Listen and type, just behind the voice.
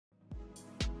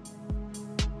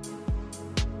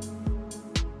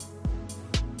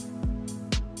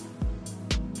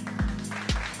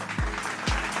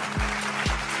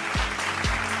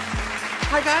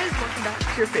Hi guys, welcome back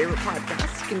to your favorite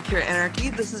podcast, Skincare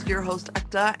Anarchy. This is your host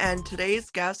Ekta, and today's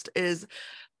guest is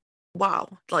wow,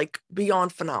 like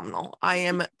beyond phenomenal. I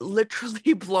am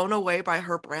literally blown away by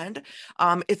her brand.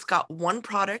 It's got one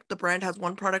product. The brand has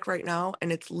one product right now,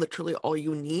 and it's literally all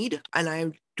you need. And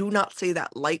I do not say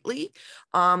that lightly.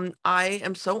 I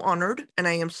am so honored and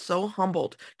I am so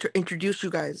humbled to introduce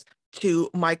you guys to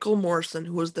Michael Morrison,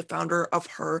 who is the founder of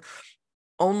her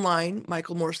online,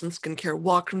 Michael Morrison Skincare.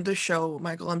 Welcome to the show,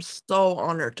 Michael. I'm so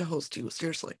honored to host you.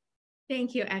 Seriously.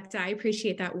 Thank you, Ekta. I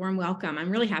appreciate that warm welcome.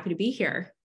 I'm really happy to be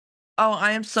here. Oh,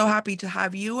 I am so happy to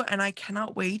have you, and I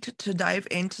cannot wait to dive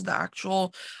into the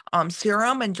actual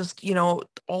serum and just,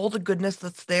 all the goodness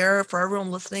that's there for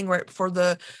everyone listening. Right before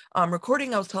the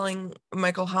recording, I was telling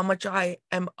Michael how much I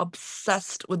am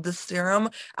obsessed with this serum.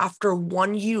 After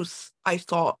one use, I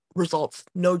saw results.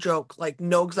 No joke, like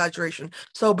no exaggeration.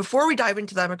 So before we dive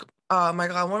into that,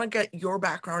 Michael, I want to get your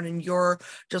background and your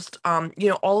just,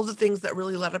 all of the things that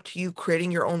really led up to you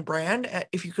creating your own brand.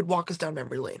 If you could walk us down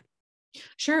memory lane.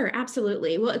 Sure,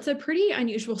 absolutely. Well, it's a pretty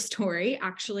unusual story,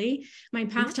 actually. My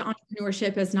path to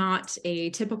entrepreneurship is not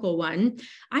a typical one.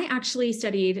 I actually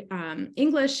studied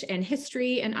English and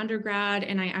history in undergrad,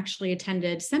 and I actually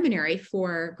attended seminary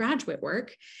for graduate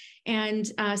work and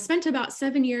spent about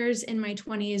 7 years in my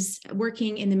 20s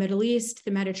working in the Middle East,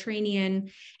 the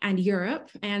Mediterranean, and Europe,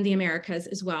 and the Americas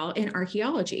as well in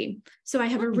archaeology. So I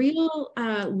have a real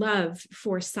love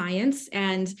for science,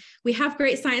 and we have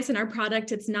great science in our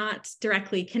product. It's not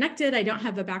directly connected. I don't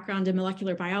have a background in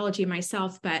molecular biology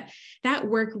myself, but that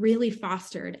work really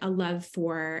fostered a love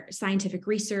for scientific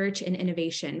research and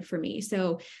innovation for me.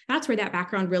 So that's where that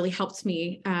background really helped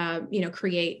me,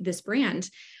 create this brand.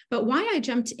 But why I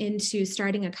jumped into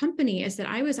starting a company is that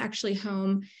I was actually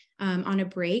home on a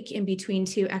break in between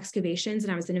two excavations,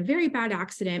 and I was in a very bad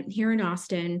accident here in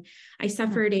Austin. I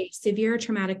suffered a severe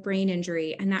traumatic brain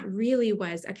injury, and that really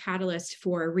was a catalyst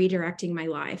for redirecting my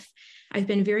life. I've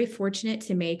been very fortunate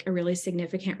to make a really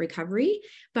significant recovery,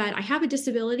 but I have a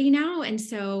disability now, and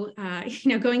so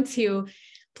going to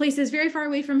places very far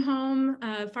away from home,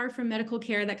 far from medical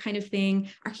care, that kind of thing.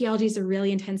 Archaeology is a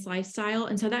really intense lifestyle.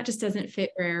 And so that just doesn't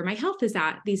fit where my health is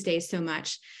at these days so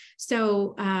much.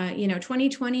 So,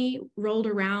 2020 rolled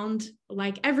around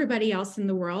like everybody else in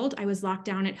the world. I was locked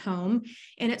down at home,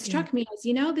 and it struck me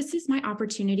as, this is my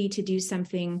opportunity to do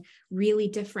something really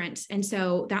different. And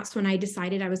so that's when I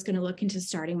decided I was going to look into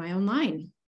starting my own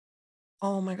line.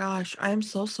 Oh my gosh, I am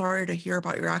so sorry to hear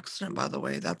about your accident, by the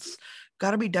way. That's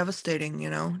got to be devastating,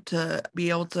 to be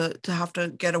able to have to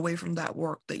get away from that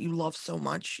work that you love so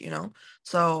much.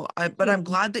 But I'm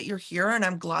glad that you're here, and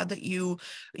I'm glad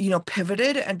that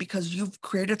pivoted, and because you've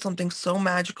created something so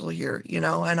magical here,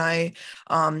 and I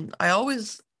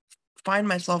always find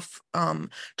myself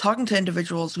talking to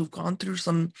individuals who've gone through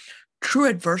some true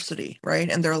adversity, right,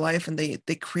 in their life, and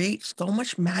they create so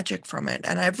much magic from it.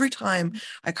 And every time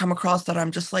I come across that,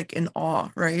 I'm just like in awe,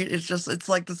 right? It's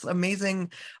like this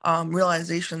amazing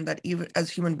realization that even as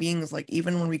human beings, like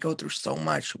even when we go through so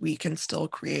much, we can still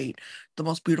create the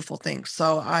most beautiful things.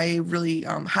 So I really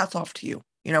hats off to you,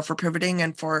 for pivoting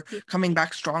and for coming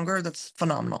back stronger. That's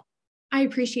phenomenal. I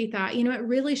appreciate that. It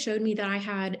really showed me that I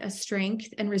had a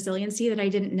strength and resiliency that I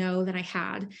didn't know that I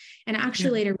had, and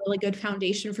actually laid a really good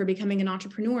foundation for becoming an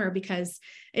entrepreneur, because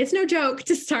it's no joke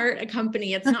to start a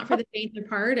company. It's not for the faint of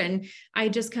heart. And I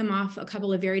just come off a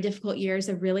couple of very difficult years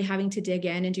of really having to dig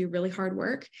in and do really hard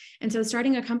work. And so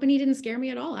starting a company didn't scare me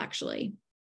at all, actually.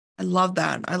 I love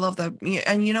that. I love that.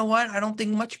 And you know what? I don't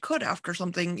think much could after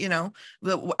something,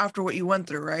 after what you went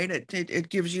through, right? It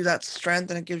gives you that strength,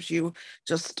 and it gives you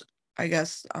just, I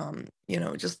guess,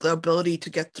 just the ability to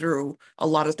get through a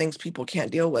lot of things people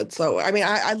can't deal with. So, I mean,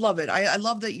 I love it. I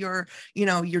love that you're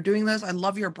doing this. I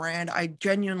love your brand. I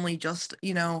genuinely just,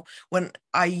 when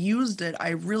I used it, I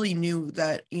really knew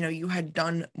that, you had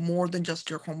done more than just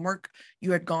your homework.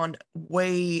 You had gone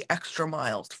way extra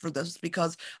miles for this,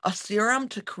 because a serum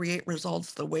to create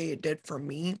results the way it did for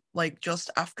me, like just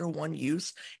after one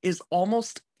use, is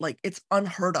almost like it's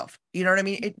unheard of. You know what I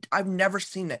mean? I've never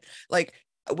seen it. Like,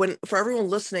 for everyone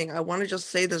listening, I want to just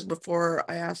say this before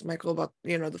I ask Michael about,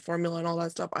 the formula and all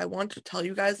that stuff. I want to tell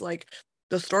you guys, like,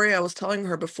 the story I was telling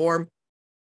her before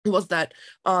was that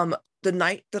the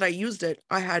night that I used it,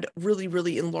 I had really,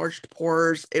 really enlarged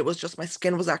pores. It was just my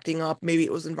skin was acting up. Maybe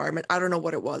it was environment. I don't know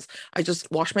what it was. I just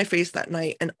washed my face that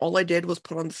night, and all I did was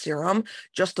put on the serum,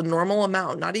 just the normal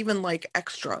amount, not even like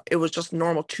extra. It was just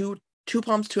normal, two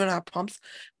pumps, 2.5 pumps.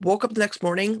 Woke up the next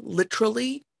morning,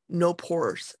 literally no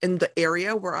pores in the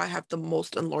area where I have the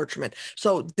most enlargement.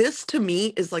 So this to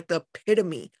me is like the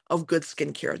epitome of good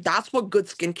skincare. That's what good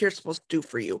skincare is supposed to do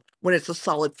for you when it's a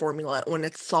solid formula, when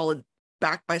it's solid,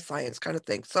 backed by science kind of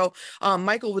thing. So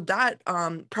Michael, with that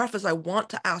preface, I want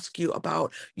to ask you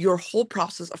about your whole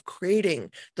process of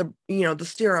creating the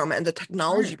serum and the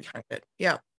technology Sure. behind it.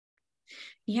 Yeah.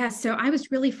 Yeah, so I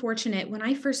was really fortunate when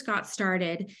I first got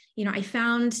started. I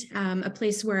found a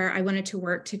place where I wanted to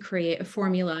work to create a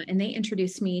formula, and they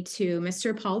introduced me to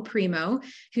Mr. Paul Primo,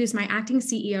 who's my acting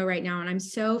CEO right now. And I'm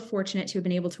so fortunate to have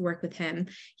been able to work with him.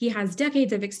 He has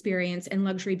decades of experience in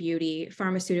luxury beauty,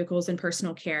 pharmaceuticals, and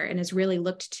personal care, and is really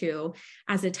looked to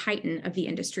as a titan of the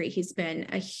industry. He's been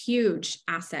a huge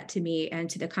asset to me and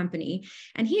to the company.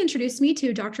 And he introduced me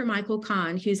to Dr. Michael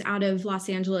Kahn, who's out of Los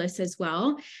Angeles as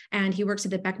well. And he works at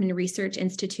the Beckman Research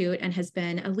Institute and has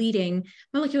been a leading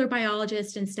molecular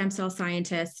biologist and stem cell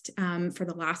scientist for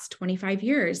the last 25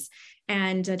 years.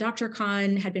 And Dr.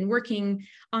 Kahn had been working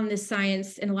on this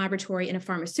science in a laboratory in a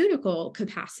pharmaceutical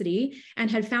capacity and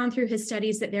had found through his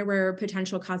studies that there were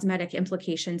potential cosmetic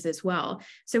implications as well.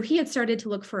 So he had started to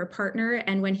look for a partner.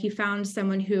 And when he found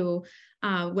someone who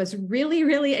was really,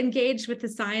 really engaged with the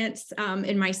science.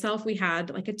 And myself, we had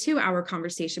like a 2-hour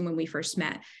conversation when we first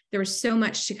met. There was so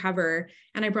much to cover,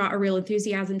 and I brought a real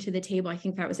enthusiasm to the table. I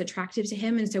think that was attractive to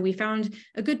him. And so we found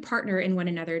a good partner in one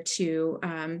another to,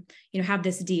 have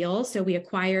this deal. So we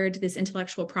acquired this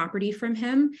intellectual property from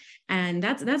him. And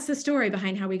that's the story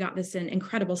behind how we got this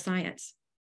incredible science.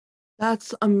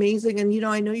 That's amazing. And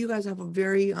I know you guys have a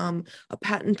very a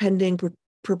patent pending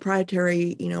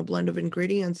proprietary, blend of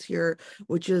ingredients here,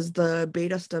 which is the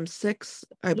beta stem 6,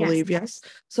 I Yes. believe. Yes.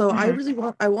 So I Mhm. really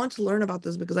want to learn about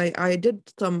this because I did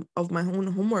some of my own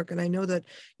homework, and I know that,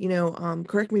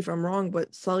 correct me if I'm wrong,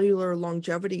 but cellular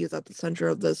longevity is at the center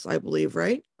of this, I believe,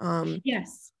 right?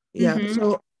 Yes. Yeah. Mhm.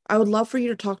 So I would love for you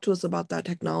to talk to us about that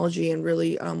technology and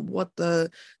really what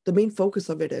the main focus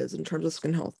of it is in terms of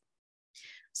skin health.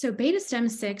 So, Beta Stem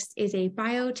 6 is a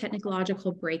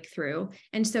biotechnological breakthrough.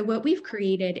 And so, what we've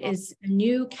created is a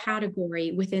new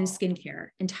category within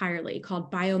skincare entirely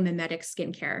called biomimetic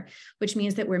skincare, which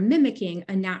means that we're mimicking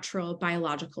a natural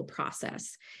biological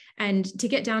process. And to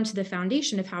get down to the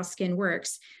foundation of how skin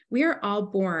works, we are all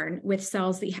born with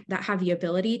cells that have the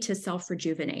ability to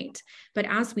self-rejuvenate. But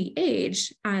as we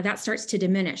age, that starts to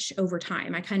diminish over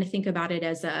time. I kind of think about it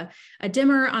as a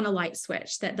dimmer on a light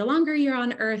switch, that the longer you're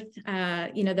on Earth,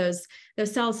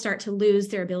 those cells start to lose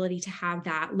their ability to have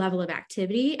that level of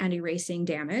activity and erasing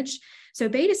damage. So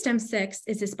Beta Stem 6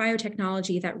 is this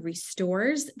biotechnology that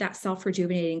restores that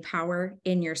self-rejuvenating power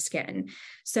in your skin.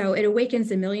 So it awakens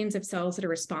the millions of cells that are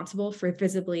responsible for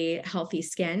visibly healthy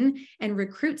skin and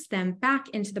recruits them back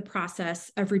into the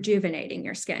process of rejuvenating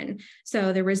your skin.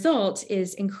 So the result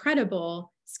is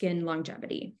incredible skin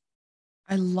longevity.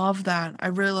 I love that. I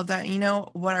really love that.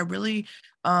 What I really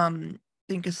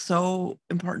think is so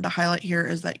important to highlight here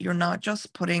is that you're not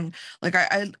just putting, like,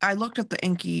 I looked at the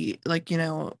Inky, like,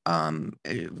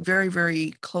 very,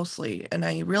 very closely, and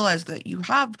I realized that you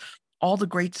have all the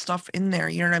great stuff in there,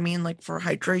 you know what I mean? Like for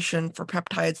hydration, for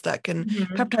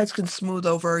Mhm. peptides can smooth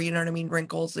over, you know what I mean,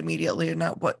 wrinkles immediately. And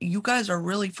that what you guys are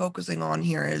really focusing on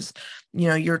here is,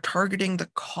 you're targeting the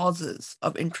causes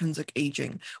of intrinsic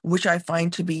aging, which I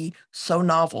find to be so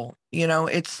novel.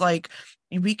 It's like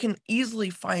we can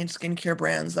easily find skincare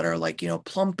brands that are like,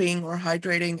 plumping or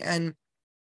hydrating, and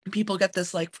people get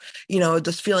this like,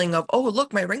 this feeling of, oh,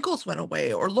 look, my wrinkles went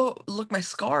away, or look, my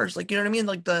scars, like, you know what I mean,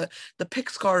 like the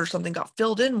pick scar or something got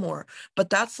filled in more.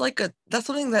 But that's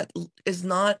something that is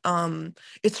not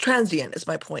it's transient, is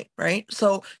my point, right?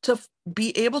 So to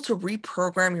be able to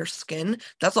reprogram your skin,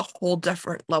 that's a whole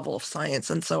different level of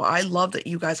science. And so I love that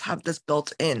you guys have this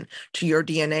built in to your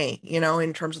DNA,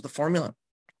 in terms of the formula.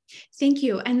 Thank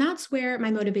you. And that's where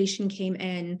my motivation came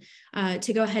in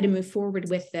to go ahead and move forward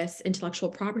with this intellectual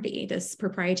property, this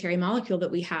proprietary molecule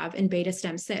that we have in Beta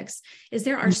Stem 6, is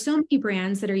there are so many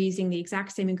brands that are using the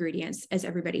exact same ingredients as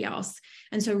everybody else.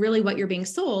 And so really what you're being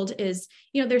sold is,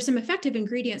 there's some effective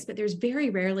ingredients, but there's very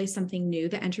rarely something new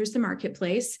that enters the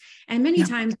marketplace. And many Yeah.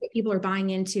 times what people are buying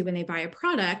into when they buy a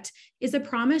product is a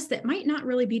promise that might not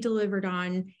really be delivered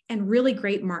on, and really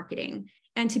great marketing.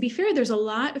 And to be fair, there's a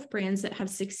lot of brands that have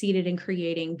succeeded in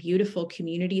creating beautiful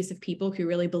communities of people who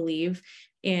really believe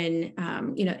in,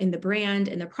 in the brand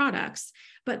and the products,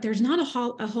 but there's not a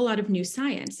whole lot of new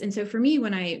science. And so for me,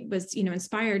 when I was,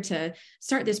 inspired to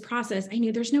start this process, I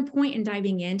knew there's no point in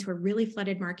diving into a really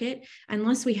flooded market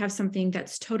unless we have something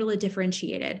that's totally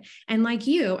differentiated. And like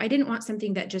you, I didn't want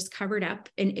something that just covered up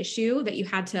an issue that you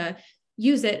had to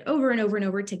use it over and over and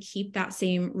over to keep that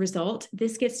same result,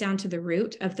 this gets down to the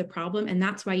root of the problem. And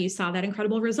that's why you saw that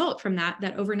incredible result from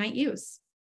that overnight use.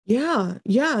 Yeah,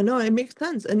 yeah, no, it makes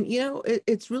sense. And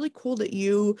it's really cool that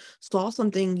you saw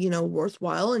something,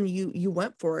 worthwhile and you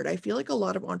went for it. I feel like a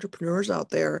lot of entrepreneurs out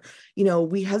there,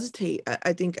 we hesitate,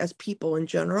 I think, as people in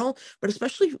general, but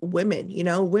especially women,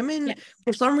 women, Yes.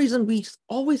 for some reason,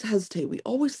 always hesitate. We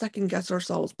always second guess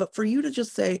ourselves. But for you to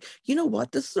just say, you know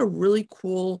what, this is a really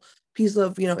cool piece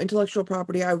of, intellectual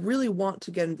property. I really want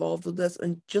to get involved with this,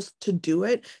 and just to do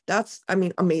it, that's, I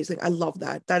mean, amazing. I love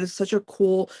that. That is such a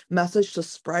cool message to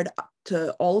spread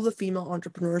to all of the female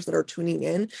entrepreneurs that are tuning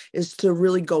in, is to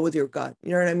really go with your gut.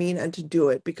 You know what I mean? And to do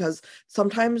it, because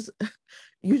sometimes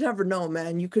you never know,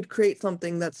 man. You could create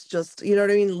something that's just, you know what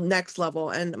I mean, next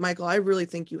level. And Michael, I really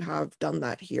think you have done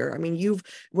that here. I mean,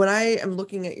 when I am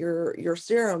looking at your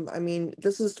serum, I mean,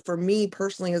 this is, for me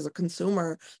personally as a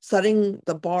consumer, setting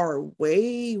the bar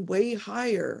way, way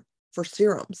higher for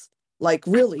serums. Like,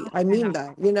 really, I mean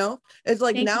that, it's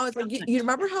like, Thank you now it's so like, you, much. you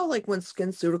remember how, like, when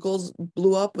SkinCeuticals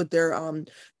blew up with their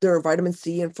vitamin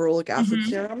C and ferulic acid Mhm.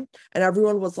 serum, and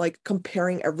everyone was like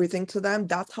comparing everything to them.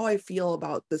 That's how I feel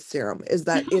about this serum, is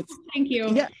that it's, Thank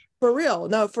you. yeah, for real.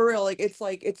 No, for real. Like,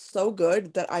 it's so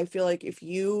good that I feel like if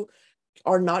you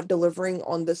are not delivering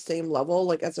on the same level,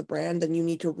 like, as a brand, then you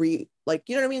need to like,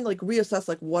 you know what I mean, like, reassess,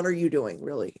 like, what are you doing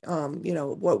really,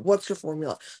 what's your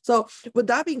formula. So with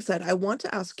that being said, I want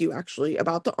to ask you actually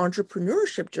about the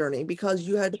entrepreneurship journey, because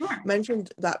you had Sure.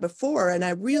 mentioned that before, and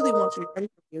I really want to hear from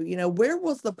you,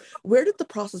 where did the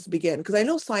process begin? Because I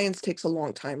know science takes a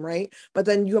long time, right? But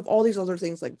then you have all these other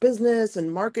things like business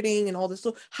and marketing and all this.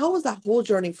 So how was that whole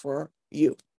journey for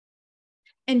you?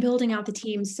 And building out the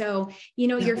team. So,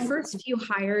 Yeah. your first few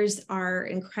hires are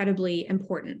incredibly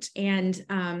important. And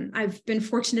I've been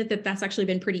fortunate that that's actually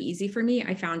been pretty easy for me.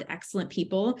 I found excellent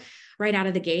people right out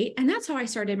of the gate. And that's how I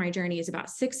started my journey, is about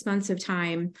 6 months of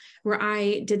time where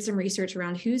I did some research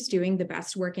around who's doing the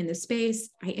best work in the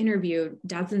space. I interviewed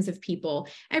dozens of people,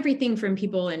 everything from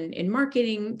people in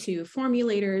marketing to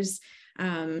formulators,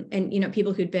 and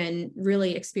people who'd been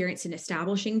really experienced in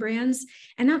establishing brands.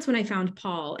 And that's when I found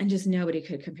Paul, and just nobody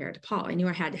could compare to Paul. I knew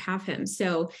I had to have him.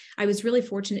 So I was really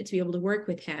fortunate to be able to work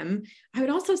with him. I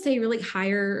would also say really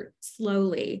hire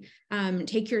slowly.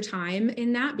 Take your time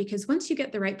in that, because once you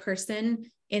get the right person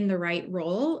in the right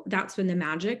role, that's when the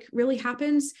magic really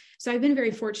happens. So I've been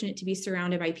very fortunate to be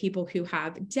surrounded by people who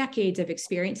have decades of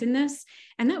experience in this.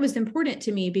 And that was important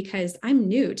to me because I'm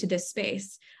new to this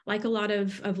space. Like a lot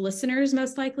of listeners,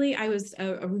 most likely, I was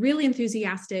a really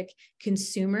enthusiastic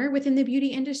consumer within the beauty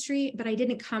industry, but I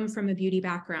didn't come from a beauty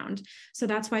background. So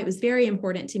that's why it was very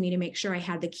important to me to make sure I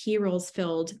had the key roles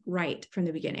filled right from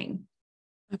the beginning.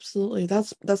 Absolutely.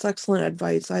 That's excellent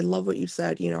advice. I love what you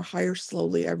said, hire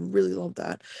slowly. I really love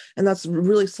that. And that's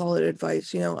really solid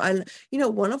advice, And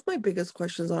one of my biggest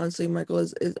questions, honestly, Michael,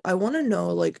 is I want to know,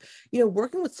 like,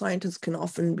 working with scientists can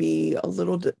often be a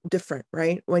little different,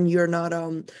 right? When you're not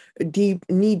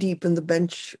knee deep in the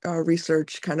bench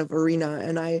research kind of arena.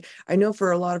 And I know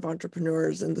for a lot of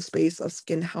entrepreneurs in the space of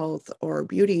skin health or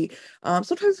beauty,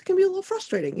 sometimes it can be a little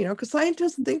frustrating, because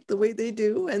scientists think the way they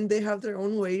do, and they have their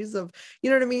own ways of, you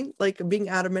know what I mean? Like, being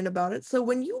adamant about it. So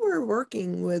when you were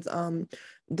working with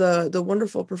the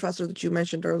wonderful professor that you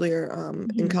mentioned earlier in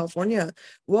Mhm. California,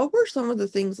 what were some of the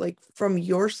things, like, from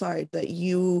your side that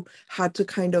you had to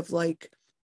kind of like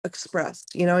express,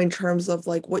 in terms of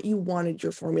like what you wanted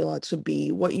your formula to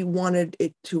be, what you wanted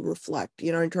it to reflect,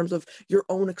 in terms of your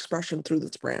own expression through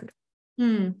this brand?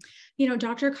 Hmm.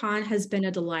 Dr. Khan has been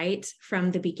a delight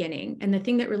from the beginning. And the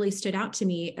thing that really stood out to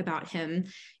me about him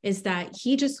is that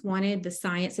he just wanted the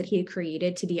science that he had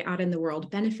created to be out in the world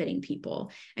benefiting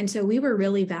people. And so we were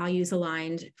really values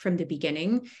aligned from the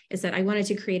beginning, is that I wanted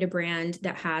to create a brand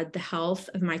that had the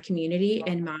health of my community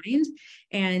in mind.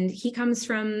 And he comes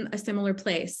from a similar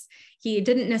place. He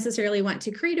didn't necessarily want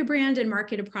to create a brand and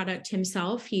market a product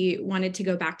himself. He wanted to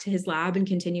go back to his lab and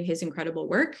continue his incredible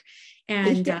work.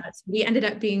 And Yeah. we ended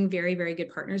up being very, very good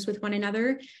partners with one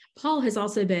another. Paul has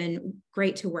also been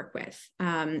great to work with.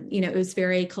 It was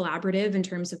very collaborative in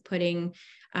terms of putting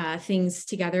things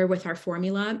together with our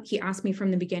formula. He asked me from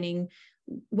the beginning,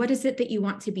 what is it that you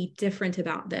want to be different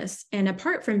about this? And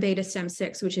apart from Beta Stem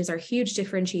 6, which is our huge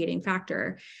differentiating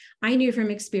factor, I knew from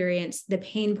experience the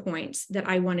pain points that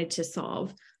I wanted to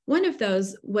solve. One of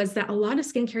those was that a lot of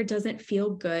skincare doesn't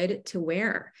feel good to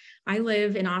wear. I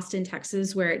live in Austin,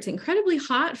 Texas, where it's incredibly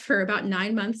hot for about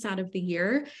 9 months out of the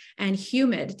year, and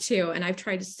humid too. And I've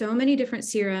tried so many different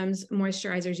serums,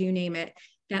 moisturizers, you name it.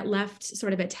 that left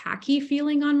sort of a tacky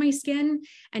feeling on my skin.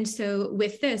 And so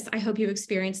with this, I hope you've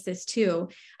experienced this too.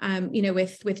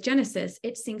 With Genesis,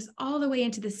 it sinks all the way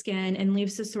into the skin and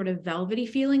leaves this sort of velvety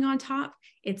feeling on top.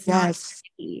 It's not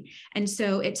sticky. And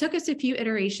so it took us a few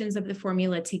iterations of the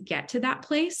formula to get to that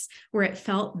place where it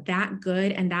felt that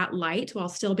good and that light while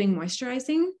still being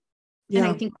moisturizing. And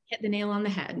I think I hit the nail on the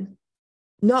head.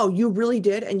 No, you really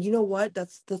did. And you know what?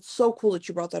 That's so cool that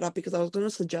you brought that up, because I was going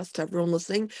to suggest to everyone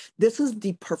listening, this is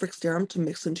the perfect serum to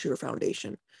mix into your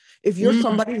foundation. If you're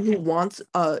somebody who wants,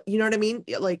 you know what I mean?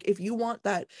 Like if you want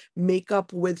that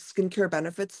makeup with skincare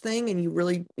benefits thing, and you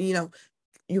really,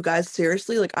 you guys,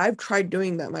 seriously, like I've tried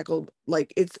doing that, Michael.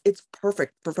 Like it's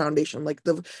perfect for foundation. Like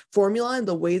the formula and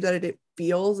the way that it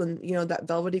feels, and that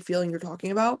velvety feeling you're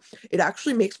talking about, it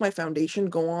actually makes my foundation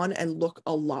go on and look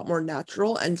a lot more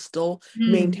natural and still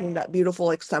maintain that beautiful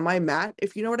like semi matte,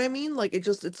 if you know what I mean. Like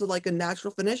it's like a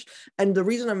natural finish. And the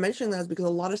reason I'm mentioning that is because a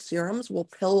lot of serums will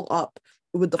pill up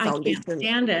with the foundation. I can't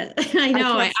stand it. I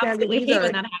know. I absolutely hate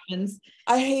when that happens.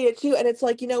 I hate it too. And it's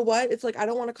like, you know what? It's like, I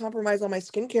don't want to compromise on my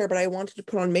skincare, but I wanted to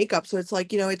put on makeup. So it's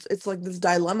like, it's like this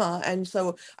dilemma. And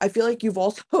so I feel like you've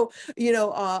also,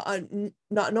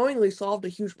 not knowingly solved a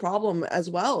huge problem as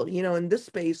well, in this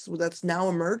space that's now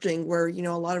emerging, where,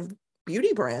 a lot of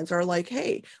beauty brands are like,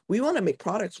 hey, we want to make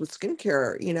products with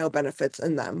skincare, benefits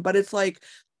in them. But it's like,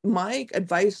 my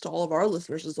advice to all of our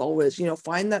listeners is always,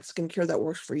 find that skincare that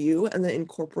works for you and then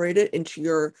incorporate it into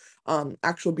your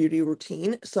actual beauty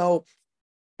routine. So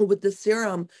with the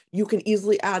serum, you can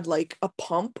easily add like a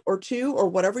pump or two or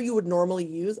whatever you would normally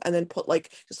use, and then put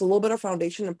like just a little bit of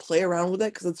foundation and play around with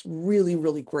it, because it's really,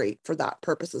 really great for that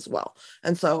purpose as well.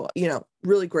 And so,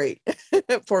 really great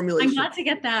formulation. I'm glad to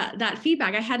get that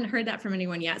feedback. I hadn't heard that from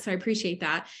anyone yet, so I appreciate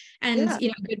that. And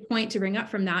a good point to bring up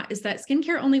from that is that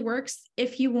skincare only works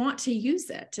if you want to use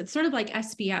it. It's sort of like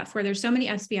SPF, where there's so many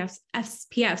SPF,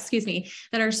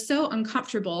 that are so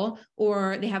uncomfortable,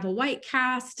 or they have a white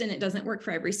cast and it doesn't work for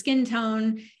every skin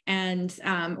tone, and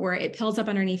or it pills up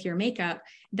underneath your makeup,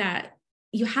 that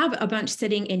you have a bunch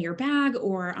sitting in your bag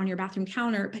or on your bathroom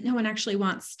counter, but no one actually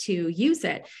wants to use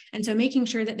it. And so making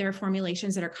sure that there are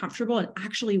formulations that are comfortable and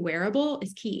actually wearable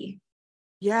is key.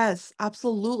 Yes,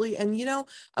 absolutely. And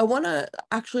I want to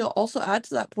actually also add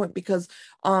to that point, because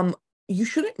you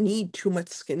shouldn't need too much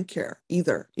skincare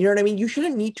either. You know what I mean? You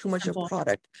shouldn't need too much of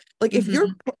product. Like if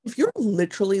you're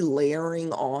literally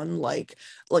layering on like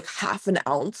half an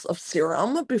ounce of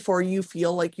serum before you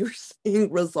feel like you're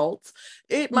seeing results,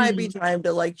 it might be time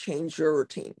to like change your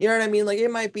routine. You know what I mean? Like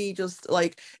it might be just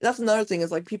like, that's another thing,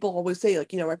 is like people always say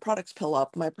like, my products pill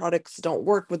up, my products don't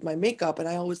work with my makeup. And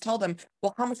I always tell them,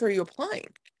 well, how much are you applying?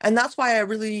 And that's why I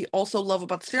really also love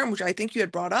about serum, which I think you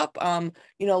had brought up, a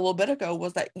little bit ago,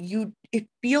 was that it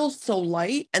feels so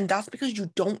light, and that's because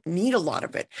you don't need a lot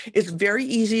of it. It's very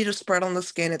easy to spread on the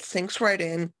skin. It sinks right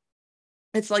in.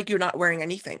 It's like you're not wearing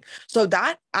anything. So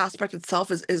that aspect itself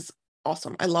is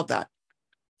awesome. I love that.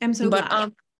 I'm so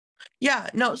glad. Yeah,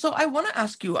 no, so I want to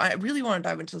ask you, I really want to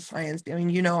dive into the science. I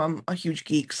mean, I'm a huge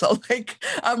geek, so like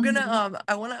I want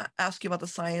to ask you about the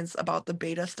science about the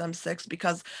beta stem 6,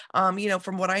 because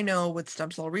from what I know with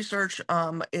stem cell research,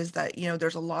 is that,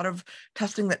 there's a lot of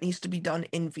testing that needs to be done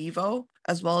in vivo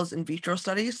as well as in vitro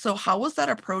studies. So how was that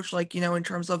approach, like, in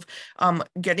terms of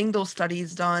getting those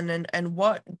studies done, and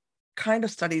what kind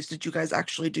of studies did you guys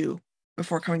actually do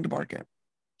before coming to market?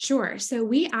 Sure. So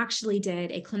we actually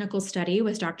did a clinical study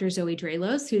with Dr. Zoe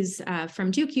Draelos, who's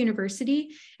from Duke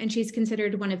University, and she's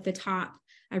considered one of the top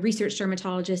research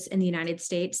dermatologists in the United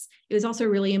States. It was also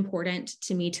really important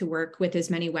to me to work with as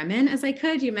many women as I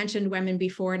could. You mentioned women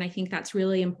before, and I think that's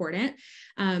really important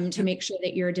to make sure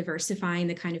that you're diversifying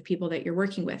the kind of people that you're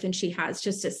working with. And she has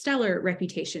just a stellar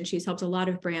reputation. She's helped a lot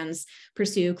of brands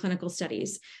pursue clinical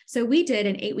studies. So we did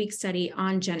an 8-week study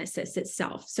on Genesis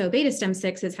itself. So Beta Stem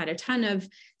 6 has had a ton of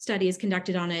studies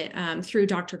conducted on it through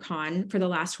Dr. Khan for the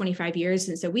last 25 years.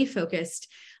 And so we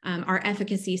focused our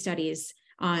efficacy studies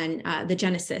on the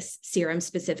Genesis serum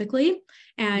specifically.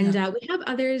 And we have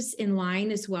others in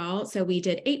line as well. So we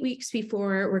did 8 weeks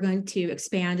before. We're going to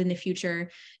expand in the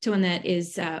future to one that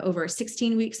is over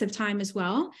 16 weeks of time as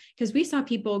well, because we saw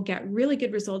people get really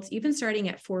good results, even starting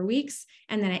at 4 weeks.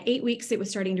 And then at 8 weeks, it was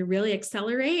starting to really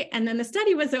accelerate. And then the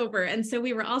study was over. And so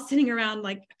we were all sitting around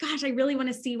like, gosh, I really want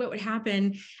to see what would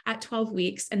happen at 12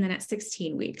 weeks and then at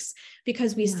 16 weeks,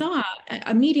 because we saw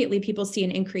immediately people see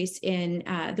an increase in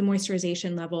the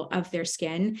moisturization level of their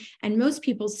skin. And most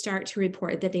people start to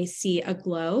report that they see a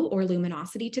glow or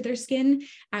luminosity to their skin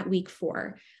at week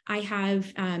 4. I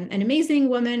have an amazing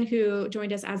woman who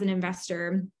joined us as an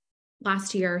investor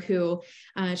last year who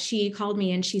she called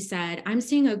me and she said, I'm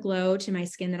seeing a glow to my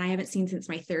skin that I haven't seen since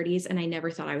my 30s and I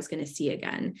never thought I was going to see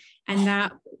again. And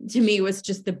that to me was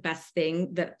just the best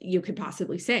thing that you could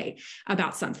possibly say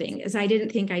about something, is I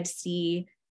didn't think I'd see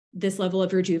this level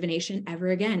of rejuvenation ever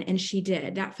again. And she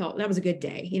did. That was a good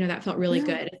day. That felt really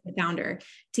good as the founder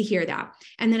to hear that.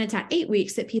 And then it's at 8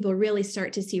 weeks that people really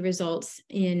start to see results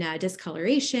in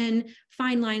discoloration,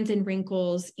 fine lines and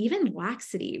wrinkles, even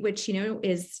laxity, which,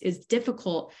 is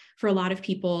difficult for a lot of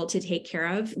people to take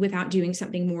care of without doing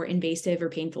something more invasive or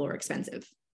painful or expensive.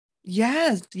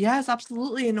 Yes, yes,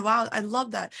 absolutely. And wow, I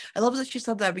love that. I love that she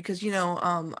said that because,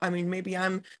 I mean, maybe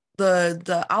I'm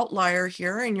the outlier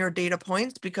here in your data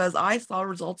points because I saw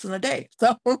results in a day.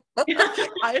 So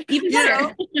I, Even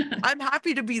better. I'm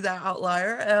happy to be that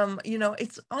outlier.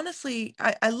 It's honestly,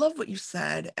 I love what you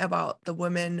said about the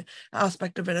women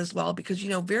aspect of it as well, because,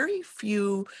 very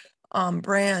few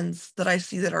brands that I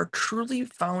see that are truly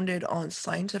founded on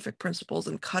scientific principles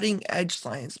and cutting edge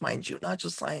science, mind you, not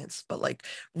just science, but like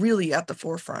really at the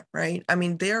forefront, right? I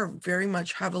mean, they're very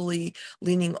much heavily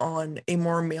leaning on a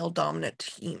more male dominant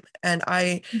team. And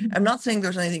I am not saying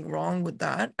there's anything wrong with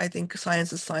that. I think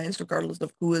science is science, regardless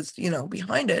of who is,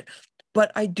 behind it.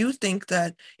 But I do think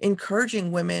that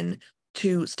encouraging women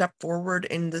to step forward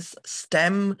in this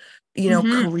STEM,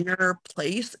 career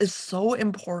place is so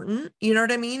important. You know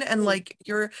what I mean? And like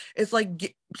it's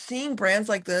like seeing brands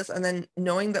like this and then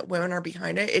knowing that women are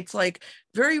behind it. It's like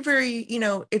very, very,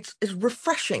 it's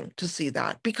refreshing to see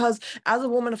that, because as a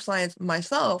woman of science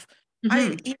myself,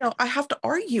 I have to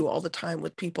argue all the time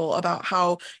with people about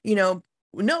how,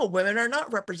 no, women are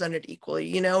not represented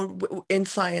equally, in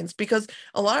science, because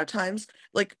a lot of times,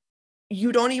 like,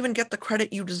 you don't even get the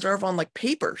credit you deserve on like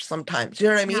paper sometimes. You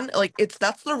know what I Yeah. mean? Like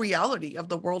that's the reality of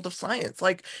the world of science.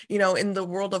 Like, in the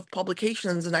world of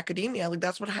publications and academia, like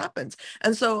that's what happens.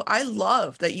 And so I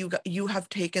love that you have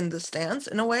taken the stance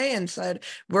in a way and said,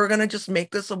 we're going to just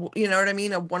make this you know what I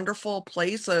mean, a wonderful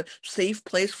place, a safe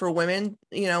place for women,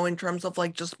 in terms of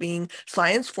like just being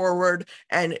science forward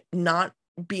and not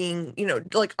being,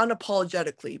 like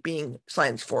unapologetically being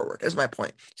science forward is my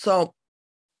point. So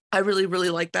I really, really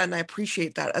like that, and I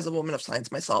appreciate that as a woman of science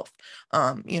myself.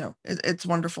 It's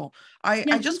wonderful. I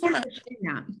Yeah, just thank you want to, for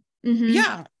sharing that. Mhm.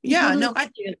 yeah, I yeah, totally no,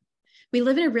 get you. We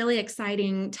live in a really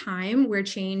exciting time where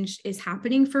change is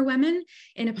happening for women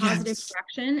in a positive yes,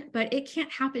 direction, but it can't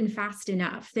happen fast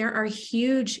enough. There are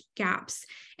huge gaps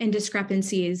and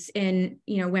discrepancies in,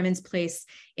 women's place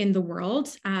in the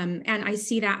world. And I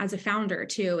see that as a founder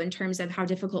too, in terms of how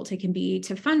difficult it can be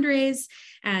to fundraise,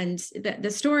 and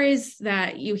the stories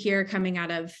that you hear coming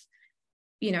out of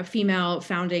female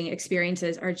founding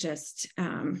experiences are just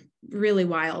really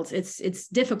wild. It's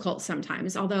difficult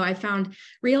sometimes, although I found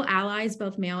real allies,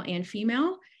 both male and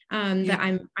female, yeah,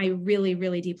 that I really,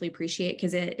 really deeply appreciate,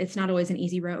 because it's not always an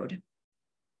easy road.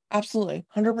 absolutely,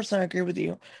 100% agree with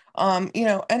you.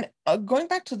 And going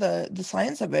back to the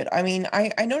science of it, I mean,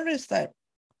 I noticed that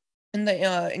in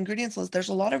the ingredients list, there's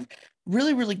a lot of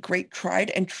really, really great tried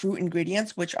and true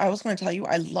ingredients, which I was going to tell you,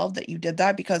 I love that you did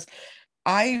that, because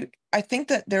I think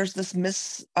that there's this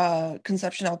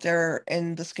misconception out there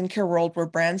in the skincare world where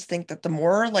brands think that the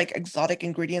more like exotic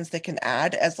ingredients they can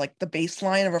add as like the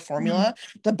baseline of a Mhm. formula,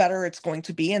 the better it's going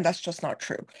to be, and that's just not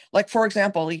true. Like for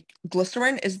example, like,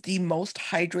 glycerin is the most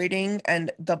hydrating and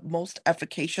the most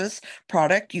efficacious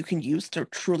product you can use to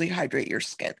truly hydrate your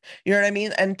skin. You know what I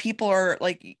mean? And people are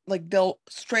like they'll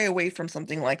stray away from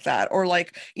something like that, or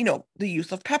like, the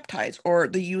use of peptides, or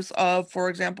the use of, for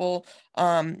example,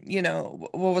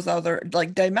 what was the other,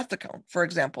 like dimethicone, for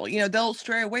example. They'll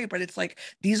stray away, but it's like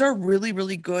these are really,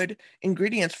 really good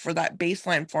ingredients for that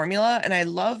baseline formula. And I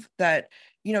love that,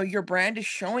 your brand is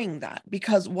showing that,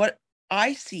 because what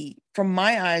I see from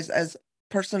my eyes as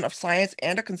person of science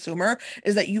and a consumer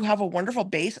is that you have a wonderful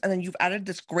base, and then you've added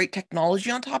this great technology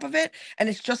on top of it, and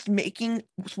it's just making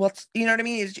what's, you know what I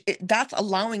mean, that's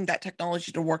allowing that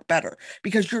technology to work better,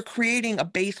 because you're creating a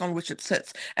base on which it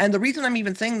sits. And the reason I'm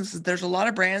even saying this is there's a lot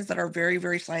of brands that are very,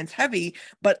 very science heavy,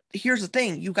 but here's the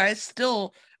thing, you guys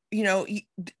still,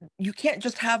 you can't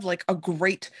just have like a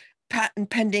great patent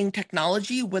pending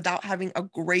technology without having a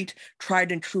great tried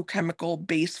and true chemical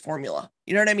base formula.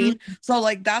 You know what I mean? So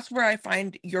like that's where I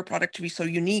find your product to be so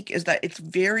unique, is that it's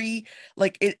very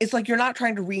like it's like you're not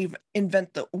trying to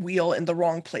reinvent the wheel in the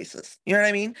wrong places. You know what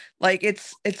I mean? Like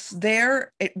it's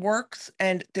there, it works,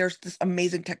 and there's this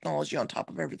amazing technology on top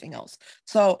of everything else.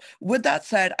 So with that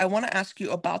said, I want to ask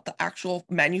you about the actual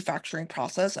manufacturing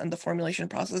process and the formulation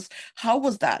process. How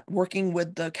was that working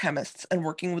with the chemists and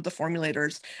working with the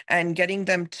formulators and getting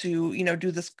them to,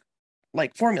 do this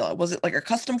like formula? Was it like a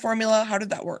custom formula? How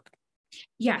did that work?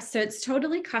 Yes, so it's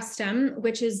totally custom,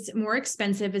 which is more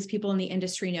expensive as people in the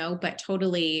industry know, but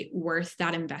totally worth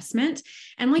that investment.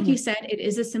 And like you Mhm. said, it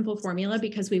is a simple formula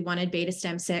because we wanted Beta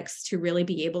Stem 6 to really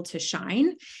be able to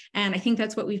shine. And I think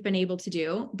that's what we've been able to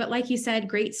do. But like you said,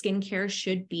 great skincare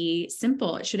should be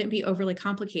simple. It shouldn't be overly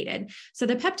complicated. So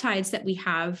the peptides that we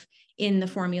have in the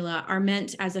formula are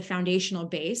meant as a foundational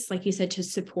base, like you said, to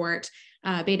support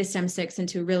Beta Stem 6 and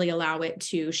to really allow it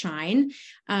to shine.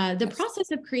 The Yes.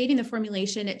 process of creating the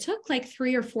formulation, it took like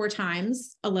 3 or 4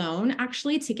 times alone,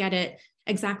 actually, to get it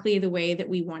exactly the way that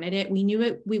we wanted it. We knew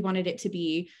it, we wanted it to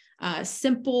be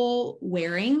simple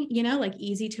wearing, like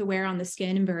easy to wear on the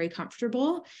skin and very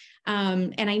comfortable.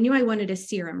 And I knew I wanted a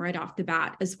serum right off the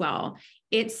bat as well.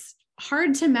 It's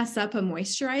hard to mess up a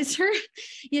moisturizer.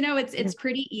 It's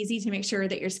pretty easy to make sure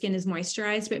that your skin is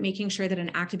moisturized, but making sure that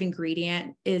an active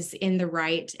ingredient is in the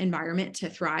right environment to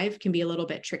thrive can be a little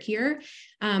bit trickier.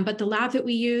 But the lab that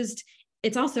we used,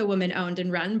 it's also woman owned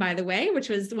and run, by the way, which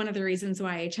was one of the reasons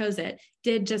why I chose it,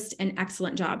 did just an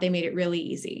excellent job. They made it really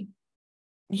easy.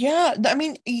 Yeah, I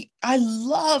mean, I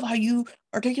love how you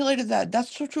articulated that.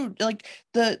 That's so true. Like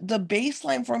the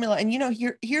baseline formula, and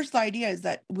here's the idea is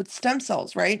that with stem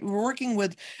cells, right? We're working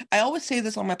with, I always say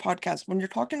this on my podcast, when you're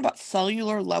talking about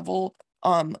cellular level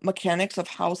mechanics of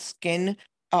how skin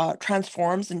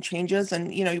transforms and changes,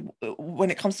 and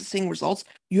when it comes to seeing results,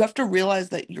 you have to realize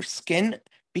that your skin,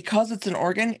 because it's an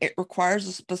organ, it requires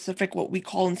a specific, what we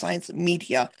call in science,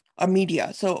 media.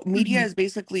 So media Mhm. is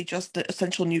basically just the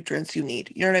essential nutrients you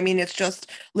need. You know what I mean? It's just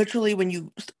literally when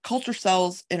you culture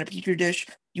cells in a petri dish,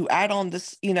 you add on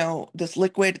this, this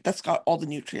liquid that's got all the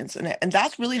nutrients in it. And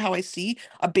that's really how I see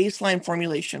a baseline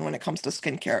formulation when it comes to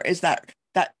skincare, is that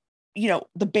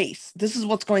the base. This is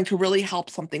what's going to really help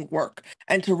something work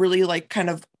and to really like kind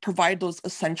of provide those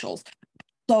essentials.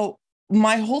 So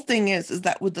my whole thing is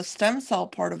that with the stem cell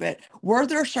part of it, were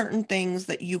there certain things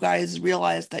that you guys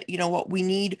realized that, what, we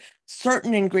need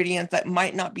certain ingredients that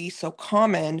might not be so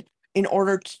common in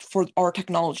order for our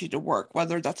technology to work,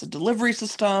 whether that's a delivery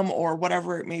system or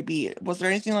whatever it may be? Was there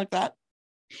anything like that?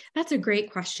 That's a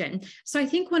great question. So I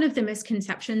think one of the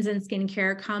misconceptions in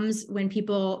skincare comes when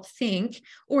people think,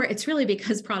 or it's really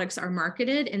because products are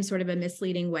marketed in sort of a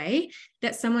misleading way,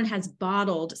 that someone has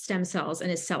bottled stem cells and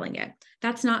is selling it.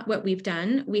 That's not what we've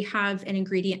done. We have an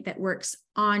ingredient that works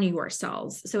on your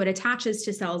cells. So it attaches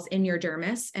to cells in your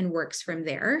dermis and works from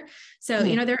there. So,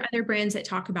 Hmm. there are other brands that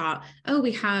talk about, oh,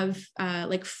 we have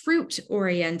like fruit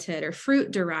oriented or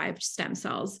fruit derived stem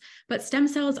cells, but stem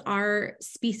cells are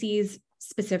species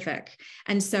specific.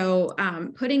 And so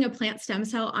putting a plant stem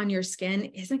cell on your skin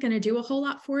isn't going to do a whole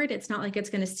lot for it. It's not like it's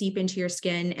going to seep into your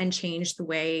skin and change the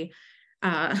way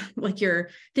like your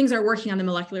things are working on the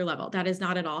molecular level. That is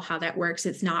not at all how that works.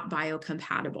 It's not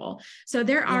biocompatible. So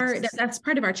Yes. that's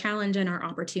part of our challenge and our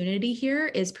opportunity here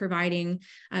is providing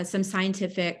some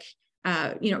scientific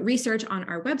research on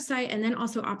our website, and then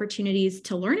also opportunities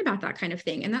to learn about that kind of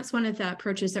thing. And that's one of the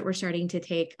approaches that we're starting to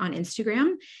take on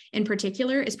Instagram in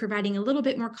particular, is providing a little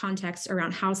bit more context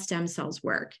around how stem cells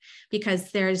work,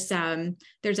 because there's a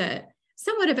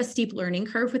somewhat of a steep learning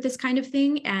curve with this kind of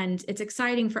thing. And it's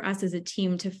exciting for us as a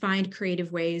team to find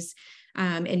creative ways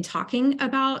in talking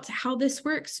about how this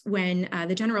works when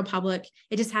the general public,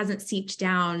 it just hasn't seeped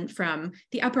down from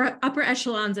the upper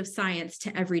echelons of science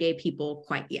to everyday people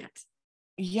quite yet.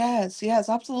 Yes, yes,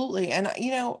 absolutely. And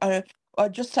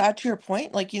just to add to your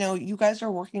point, like, you guys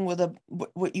are working with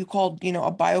what you called,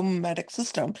 a biomimetic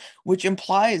system, which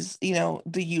implies, the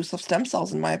use of stem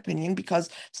cells, in my opinion, because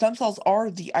stem cells are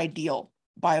the ideal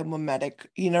biomimetic,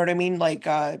 you know what I mean, like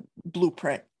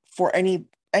blueprint for anything,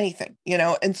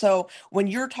 And so when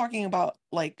you're talking about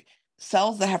like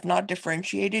cells that have not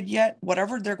differentiated yet,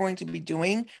 whatever they're going to be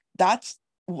doing, that's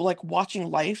like watching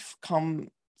life come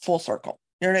full circle.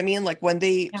 You know what I mean? Like when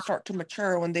they start to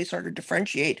mature, when they start to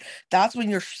differentiate, that's when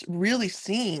you're really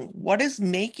seeing what is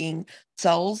making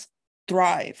cells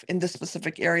thrive in this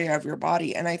specific area of your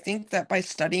body. And I think that by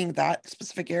studying that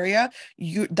specific area,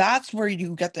 that's where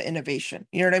you get the innovation.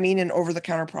 You know what I mean? And over the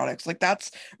counter products. Like that's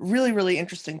really, really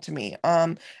interesting to me.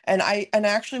 And I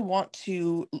actually want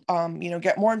to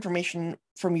get more information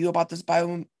from you about this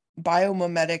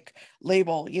biomimetic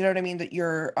label, you know what I mean, that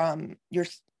you're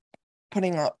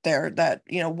putting up there, that,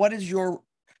 what is your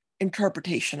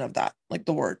interpretation of that, like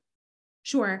the word?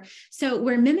 Sure. So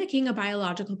we're mimicking a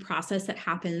biological process that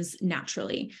happens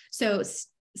naturally. So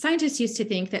scientists used to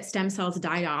think that stem cells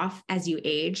die off as you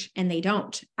age, and they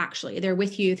don't actually. They're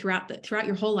with you throughout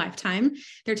your whole lifetime.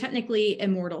 They're technically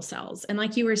immortal cells. And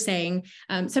like you were saying,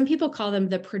 some people call them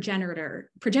the progenitor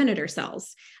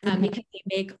cells, because they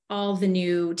make all the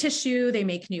new tissue, they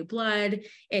make new blood.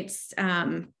 It's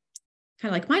kind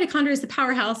of like mitochondria is the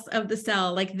powerhouse of the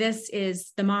cell. Like this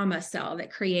is the mama cell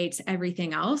that creates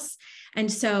everything else.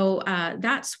 And so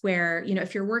that's where,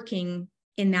 if you're working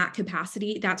in that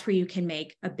capacity, that's where you can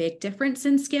make a big difference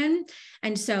in skin.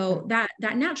 And so that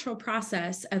natural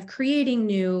process of creating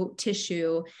new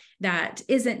tissue that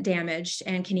isn't damaged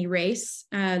and can erase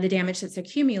the damage that's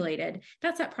accumulated,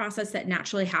 that's that process that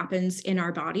naturally happens in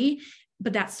our body,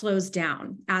 but that slows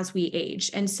down as we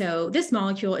age. And so this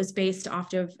molecule is based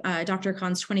off of Dr.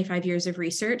 Kahn's 25 years of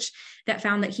research that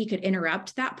found that he could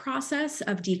interrupt that process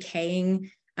of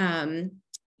decaying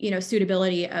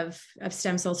suitability of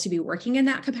stem cells to be working in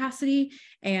that capacity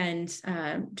and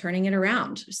turning it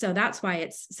around. So that's why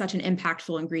it's such an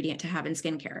impactful ingredient to have in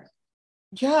skincare.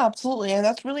 Yeah, absolutely. And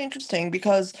that's really interesting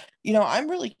because, I'm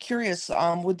really curious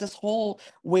with this whole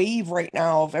wave right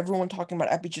now of everyone talking about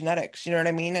epigenetics, you know what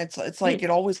I mean? It's like it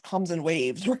always comes in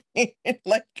waves, right?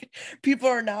 Like people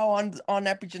are now on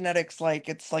epigenetics like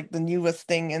it's like the newest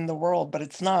thing in the world, but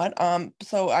it's not.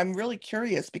 So I'm really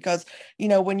curious because,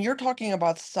 when you're talking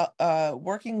about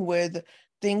working with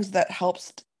things that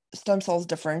helps stem cells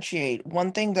differentiate,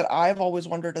 one thing that I've always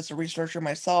wondered as a researcher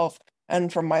myself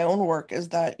and from my own work is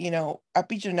that,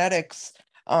 epigenetics,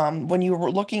 when you were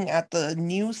looking at the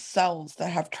new cells that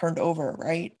have turned over,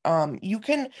 right? You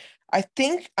can, I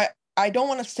don't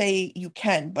want to say you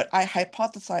can, but I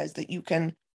hypothesize that you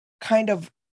can kind of,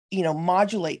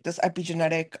 modulate this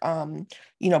epigenetic,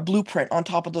 blueprint on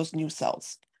top of those new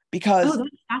cells. Because that's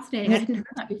fascinating. I hadn't heard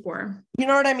that before. you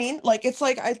know what I mean? Like, it's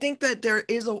like, I think that there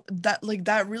is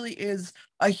that really is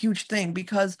a huge thing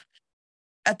because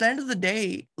at the end of the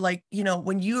day, like,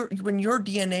 when your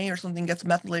DNA or something gets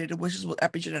methylated, which is what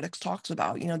epigenetics talks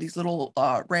about, these little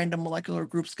random molecular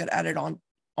groups get added on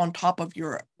top of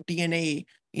your DNA,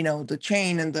 the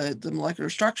chain and the molecular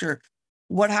structure.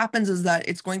 What happens is that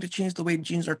it's going to change the way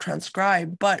genes are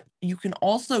transcribed, but you can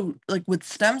also, like with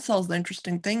stem cells, the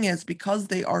interesting thing is because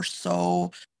they are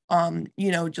so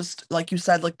just like you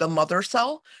said, like the mother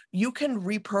cell, you can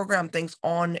reprogram things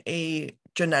on a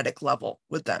genetic level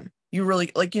with them. You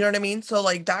really like, you know what I mean? So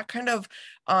like that kind of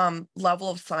level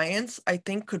of science, I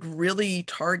think could really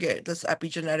target this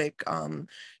epigenetic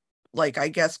like I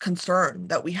guess concern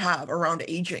that we have around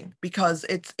aging because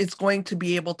it's going to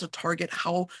be able to target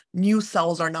how new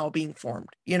cells are now being formed,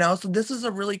 so this is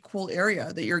a really cool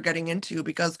area that you're getting into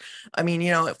because I mean,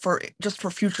 for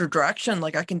future direction,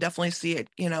 like I can definitely see it,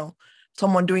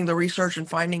 someone doing the research and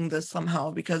finding this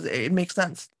somehow because it makes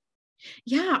sense.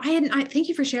 Yeah, thank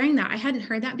you for sharing that. I hadn't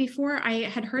heard that before. I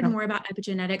had heard more about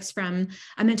epigenetics from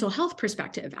a mental health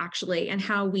perspective, actually, and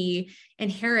how we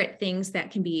inherit things that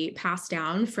can be passed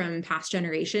down from past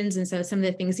generations. And so some of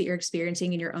the things that you're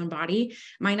experiencing in your own body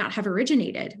might not have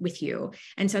originated with you.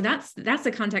 And so that's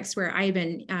the context where I've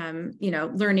been,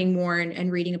 learning more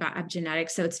and reading about epigenetics.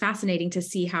 So it's fascinating to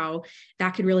see how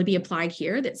that could really be applied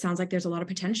here. That sounds like there's a lot of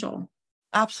potential.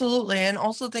 Absolutely. And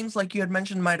also things like you had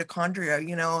mentioned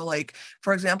mitochondria, like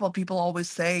for example, people always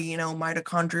say,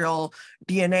 mitochondrial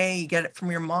DNA, you get it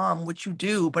from your mom, which you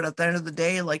do. But at the end of the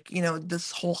day, like,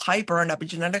 this whole hype around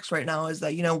epigenetics right now is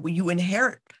that, you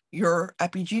inherit your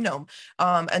epigenome.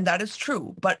 And that is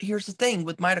true. But here's the thing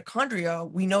with mitochondria,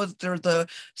 we know that they're the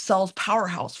cell's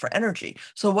powerhouse for energy.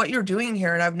 So what you're doing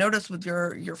here, and I've noticed with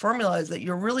your formula, is that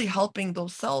you're really helping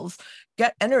those cells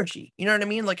get energy. You know what I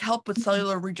mean? Like help with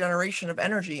cellular regeneration of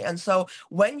energy. And so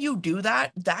when you do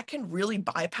that, that can really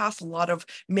bypass a lot of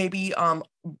maybe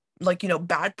like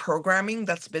bad programming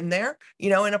that's been there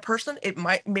in a person.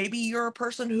 Maybe you're a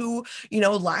person who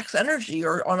lacks energy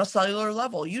or on a cellular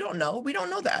level, we don't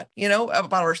know that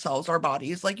about ourselves, our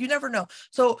bodies, like you never know.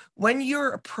 So when you're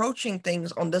approaching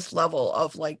things on this level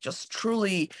of like just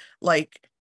truly like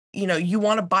you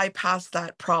want to bypass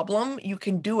that problem, you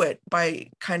can do it by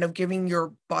kind of giving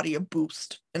your body a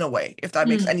boost in a way, if that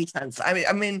makes any sense.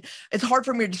 I mean, it's hard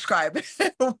for me to describe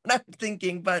what I'm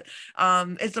thinking, but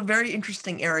it's a very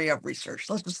interesting area of research.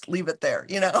 Let's just leave it there,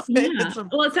 Yeah.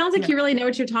 Well, it sounds like you really know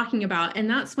what you're talking about. And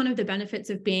that's one of the benefits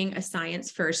of being a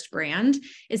science first brand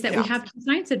is that we have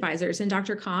science advisors and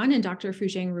Dr. Kahn and Dr.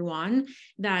 Fujing Ruan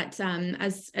that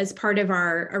as part of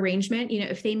our arrangement,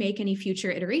 if they make any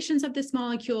future iterations of this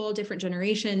molecule, different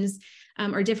generations,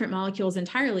 or different molecules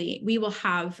entirely, we will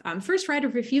have first right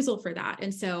of refusal for that.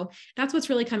 And so that's what's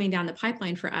really coming down the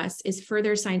pipeline for us, is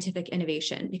further scientific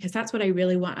innovation, because that's what I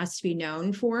really want us to be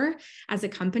known for as a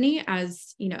company,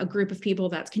 as a group of people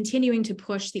that's continuing to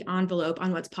push the envelope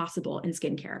on what's possible in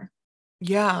skincare.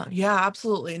 Yeah, yeah,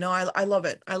 absolutely. No, I love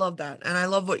it. I love that. And I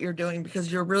love what you're doing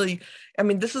because you're really, I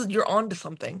mean, you're on to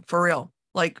something for real.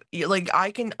 Like I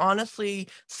can honestly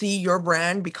see your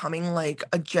brand becoming like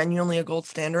genuinely a gold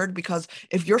standard, because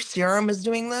if your serum is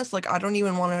doing this, like I don't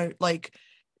even want to like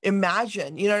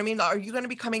imagine, you know what I mean? Are you going to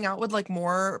be coming out with like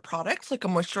more products, like a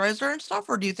moisturizer and stuff?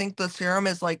 Or do you think the serum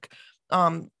is like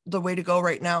the way to go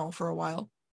right now for a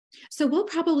while? So we'll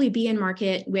probably be in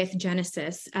market with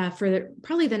Genesis for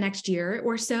probably the next year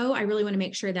or so. I really want to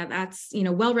make sure that that's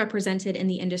well represented in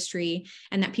the industry,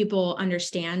 and that people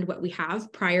understand what we have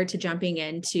prior to jumping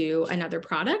into another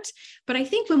product. But I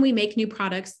think when we make new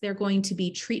products, they're going to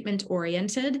be treatment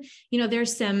oriented.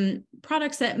 There's some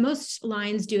products that most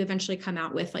lines do eventually come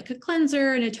out with, like a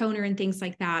cleanser and a toner and things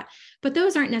like that. But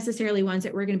those aren't necessarily ones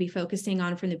that we're going to be focusing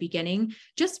on from the beginning,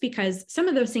 just because some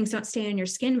of those things don't stay on your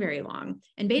skin very long.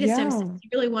 And beta stem cells, you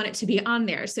really want it to be on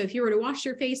there. So if you were to wash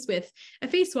your face with a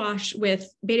face wash with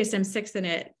beta stem 6 in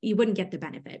it, you wouldn't get the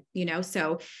benefit,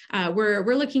 So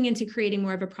we're looking into creating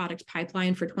more of a product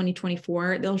pipeline for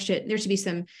 2024. There should be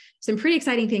some pretty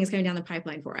exciting things going down the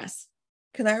pipeline for us.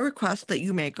 Can I request that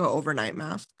you make an overnight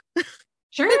mask?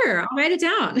 Sure, I'll write it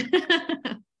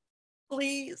down.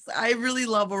 Please. I really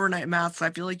love overnight masks.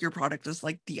 I feel like your product is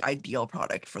like the ideal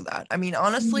product for that. I mean,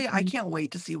 honestly, I can't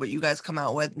wait to see what you guys come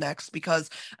out with next, because,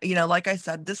 like I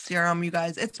said, this serum, you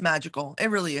guys, it's magical. It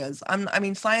really is. I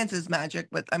mean, science is magic,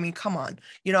 but I mean, come on.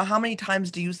 How many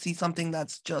times do you see something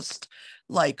that's just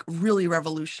like really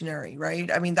revolutionary,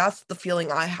 right? I mean, that's the feeling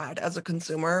I had as a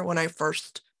consumer when I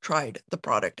first tried the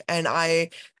product. And I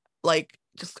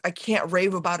can't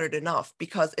rave about it enough,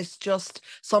 because it's just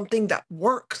something that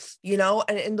works,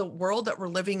 and in the world that we're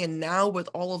living in now, with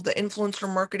all of the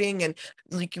influencer marketing and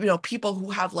people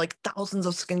who have like thousands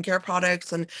of skincare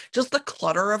products and just the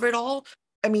clutter of it all.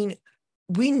 I mean,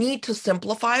 we need to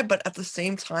simplify, but at the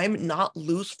same time, not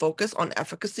lose focus on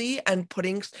efficacy and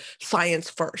putting science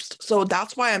first. So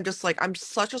that's why I'm just like, I'm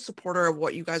such a supporter of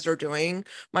what you guys are doing,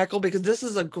 Michael, because this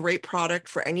is a great product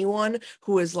for anyone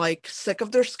who is like sick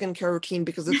of their skincare routine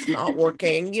because it's not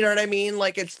working. You know what I mean?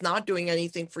 Like, it's not doing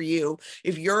anything for you.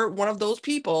 If you're one of those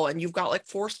people and you've got like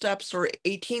 4 steps or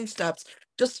 18 steps,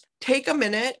 just take a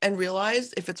minute and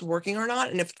realize if it's working or not.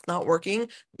 And if it's not working,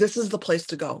 this is the place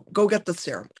to go. Go get the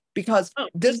serum, because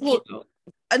this will.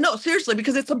 No, seriously,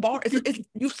 because it's a bar. It's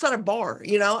you've set a bar,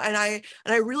 and I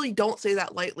really don't say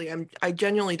that lightly. I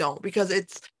genuinely don't, because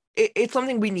it's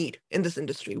something we need in this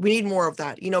industry. We need more of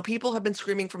that. People have been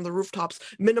screaming from the rooftops,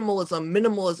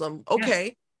 minimalism. Okay,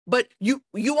 yes. But you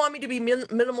want me to be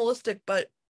minimalistic, but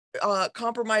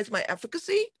compromise my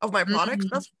efficacy of my products.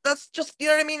 That's just, you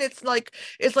know what I mean? It's like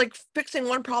fixing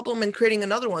one problem and creating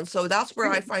another one. So that's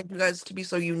where I find you guys to be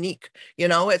so unique.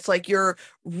 It's like you're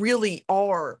really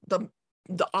are the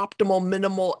optimal,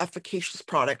 minimal, efficacious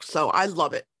product. So I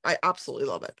love it. I absolutely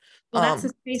love it. Well, that's the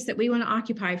space that we want to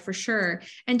occupy for sure.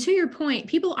 And to your point,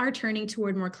 people are turning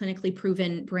toward more clinically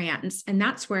proven brands. And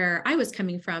that's where I was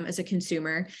coming from as a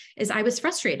consumer, is I was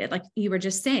frustrated, like you were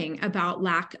just saying, about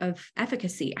lack of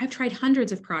efficacy. I've tried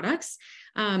hundreds of products.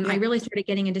 I really started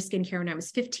getting into skincare when I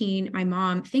was 15. My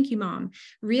mom, thank you, Mom,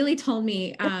 really told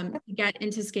me to get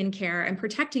into skincare and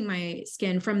protecting my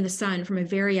skin from the sun from a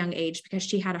very young age, because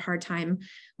she had a hard time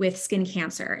with skin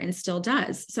cancer and still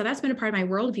does. So that's been a part of my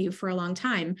worldview for a long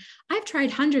time. I've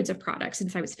tried hundreds of products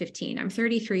since I was 15. I'm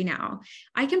 33 now.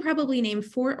 I can probably name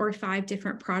 4 or 5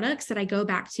 different products that I go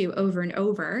back to over and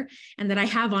over, and that I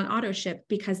have on auto ship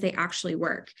because they actually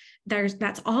work.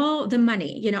 That's all the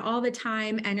money, all the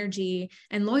time, energy,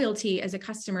 and loyalty as a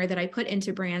customer that I put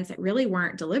into brands that really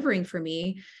weren't delivering for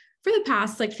me for the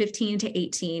past like 15 to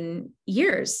 18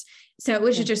 years. So it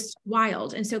was just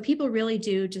wild. And so people really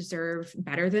do deserve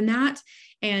better than that.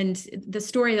 And the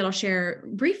story that I'll share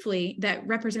briefly that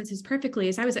represents this perfectly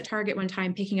is I was at Target one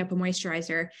time picking up a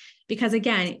moisturizer, because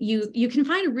again, you can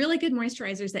find really good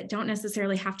moisturizers that don't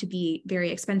necessarily have to be very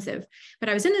expensive. But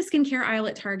I was in the skincare aisle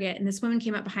at Target, and this woman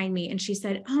came up behind me and she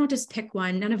said, "Oh, just pick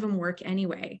one. None of them work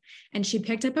anyway." And she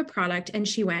picked up a product and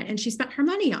she went and she spent her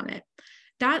money on it.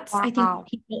 That's, I think, what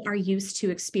people are used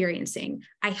to experiencing.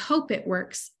 I hope it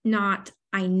works, not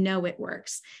I know it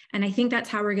works. And I think that's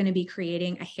how we're going to be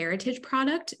creating a heritage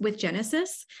product with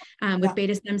Genesis, with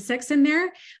Beta Stem 6 in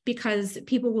there, because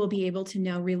people will be able to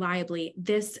know reliably,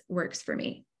 this works for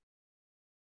me.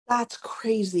 That's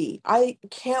crazy. I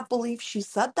can't believe she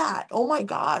said that. Oh my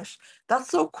gosh. That's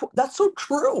so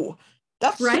true.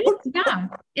 That's so Right? Yeah.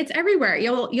 It's everywhere.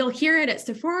 You'll hear it at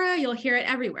Sephora, you'll hear it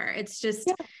everywhere. It's just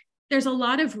yeah. there's a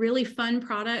lot of really fun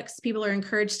products. People are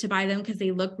encouraged to buy them because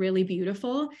they look really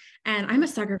beautiful. And I'm a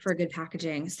sucker for good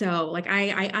packaging. So like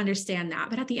I understand that.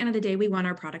 But at the end of the day, we want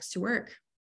our products to work.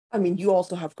 I mean, you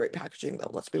also have great packaging though,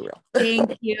 let's be real.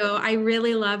 Thank you. I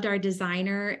really loved our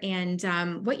designer. And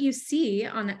what you see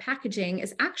on that packaging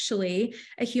is actually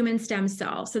a human stem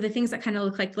cell. So the things that kind of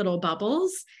look like little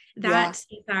bubbles, Yeah.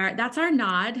 that's our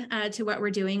nod to what we're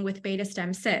doing with Beta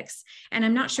Stem 6. And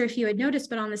I'm not sure if you had noticed,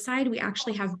 but on the side, we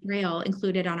actually have Braille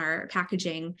included on our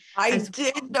packaging I as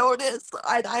did notice.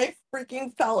 I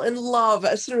freaking fell in love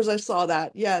as soon as I saw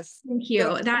that. Yes. Thank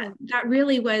you. That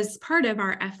really was part of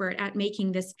our effort at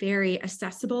making this very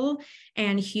accessible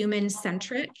and human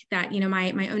centric. That, you know,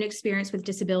 my own experience with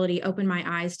disability opened my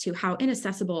eyes to how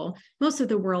inaccessible most of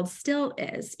the world still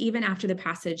is, even after the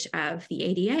passage of the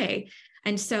ADA.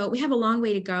 And so we have a long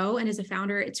way to go. And as a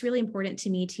founder, it's really important to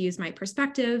me to use my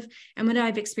perspective and what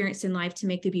I've experienced in life to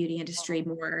make the beauty industry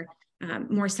more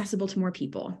accessible to more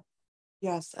people.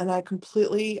 Yes. And I can't,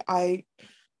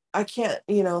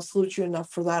 salute you enough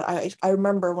for that. I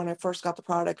remember when I first got the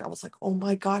product, I was like, oh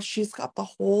my gosh, she's got the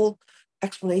whole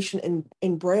explanation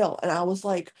in Braille. And I was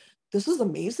like, this is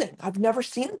amazing. I've never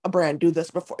seen a brand do this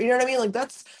before. You know what I mean?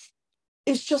 Like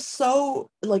it's just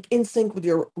so like in sync with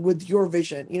your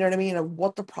vision, you know what I mean? Of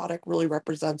what the product really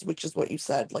represents, which is what you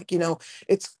said. Like,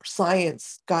 it's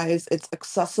science, guys. It's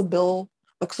accessible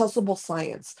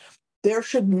science. There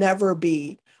should never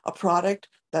be a product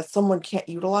that someone can't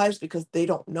utilize because they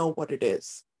don't know what it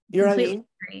is. You know what I Completely mean?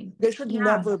 agree. There should Yeah.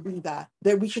 never be that.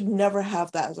 We should never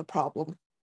have that as a problem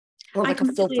or I like a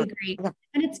completely filter. agree. Yeah.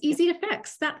 And it's easy to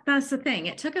fix. That's the thing.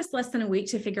 It took us less than a week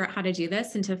to figure out how to do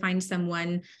this and to find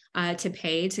someone to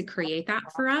pay to create that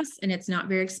for us. And it's not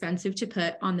very expensive to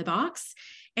put on the box.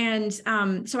 And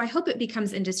so I hope it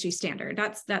becomes industry standard.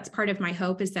 That's part of my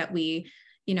hope, is that we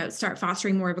start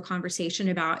fostering more of a conversation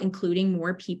about including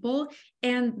more people.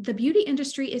 And the beauty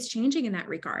industry is changing in that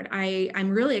regard. I'm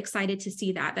really excited to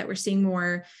see that we're seeing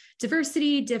more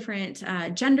diversity, different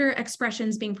gender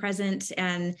expressions being present,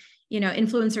 and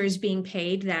influencers being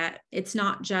paid, that it's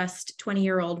not just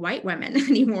 20-year-old white women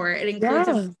anymore. It includes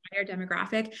a wider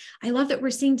demographic. I love that we're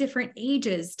seeing different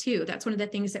ages too. That's one of the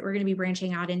things that we're going to be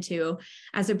branching out into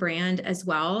as a brand as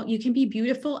well. You can be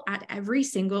beautiful at every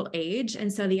single age.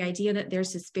 And so the idea that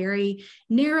there's this very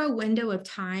narrow window of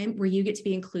time where you get to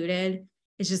be included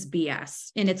is just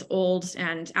BS. And it's old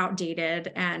and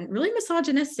outdated and really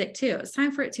misogynistic too. It's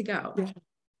time for it to go. Yeah.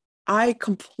 I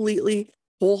completely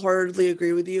wholeheartedly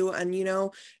agree with you. And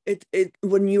it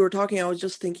when you were talking, I was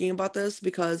just thinking about this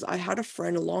because I had a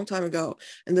friend a long time ago,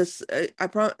 and this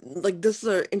this is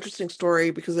an interesting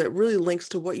story because it really links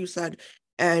to what you said.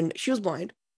 And she was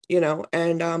blind,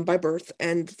 and by birth.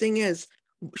 And the thing is,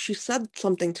 she said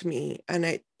something to me, and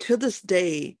it to this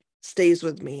day stays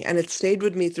with me, and it stayed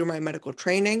with me through my medical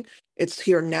training. It's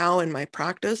here now in my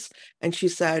practice. And she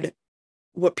said,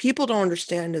 what people don't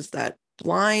understand is that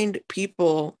blind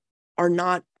people are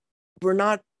not we're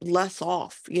not less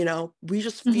off. We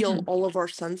just feel all of our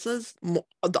senses,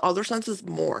 the other senses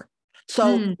more.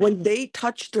 So when they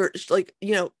touch their, like,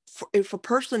 if a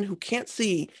person who can't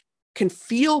see can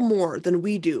feel more than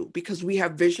we do because we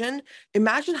have vision,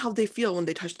 imagine how they feel when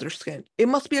they touch their skin. It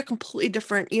must be a completely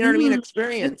different, you know what I mean,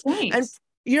 experience. And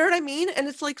you know what I mean? And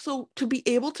it's like, so to be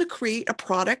able to create a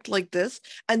product like this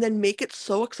and then make it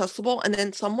so accessible, and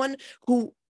then someone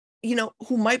who,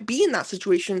 who might be in that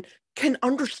situation can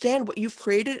understand what you've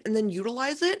created and then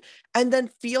utilize it and then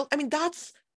feel, I mean,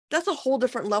 that's a whole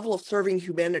different level of serving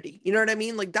humanity. You know what I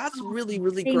mean? Like that's really,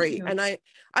 really Thank great. you. And I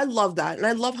love that. And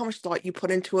I love how much thought you put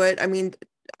into it. I mean,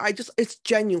 it's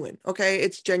genuine. Okay.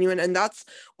 It's genuine. And that's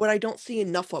what I don't see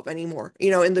enough of anymore,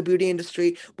 in the beauty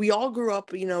industry. We all grew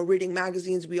up, reading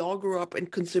magazines. We all grew up in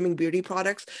consuming beauty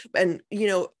products, and,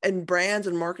 and brands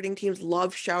and marketing teams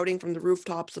love shouting from the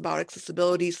rooftops about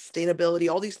accessibility, sustainability,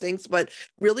 all these things. But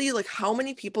really, like, how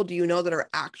many people do you know that are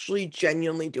actually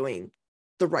genuinely doing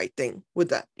the right thing with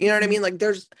that? You know what I mean? Like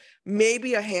there's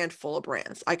maybe a handful of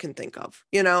brands I can think of,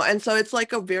 and so it's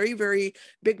like a very, very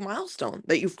big milestone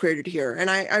that you've created here. And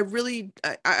I really,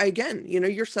 again,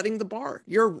 you're setting the bar.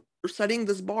 You're setting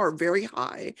this bar very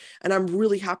high. And I'm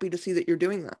really happy to see that you're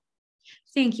doing that.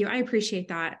 Thank you. I appreciate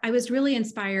that. I was really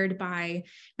inspired by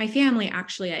my family,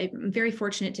 actually. I'm very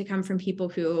fortunate to come from people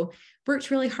who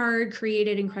worked really hard,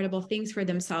 created incredible things for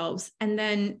themselves, and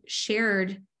then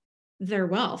shared their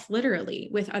wealth literally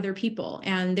with other people,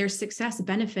 and their success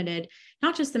benefited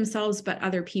not just themselves, but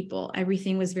other people.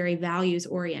 Everything was very values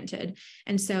oriented.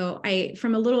 And so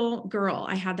from a little girl,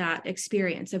 I had that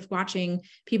experience of watching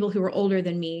people who were older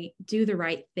than me do the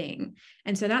right thing.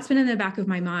 And so that's been in the back of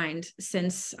my mind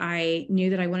since I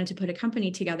knew that I wanted to put a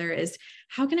company together, is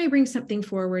how can I bring something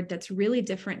forward that's really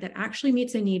different, that actually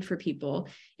meets a need for people?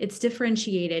 It's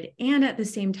differentiated and at the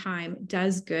same time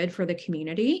does good for the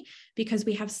community, because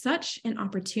we have such an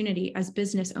opportunity as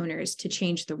business owners to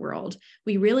change the world.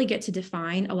 We really get to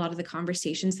define a lot of the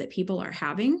conversations that people are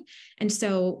having. And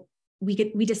so we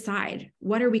decide,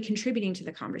 what are we contributing to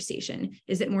the conversation?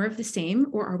 Is it more of the same,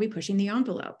 or are we pushing the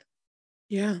envelope?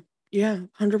 Yeah. Yeah,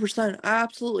 100%.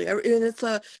 Absolutely. And it's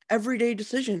a everyday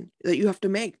decision that you have to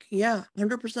make. Yeah,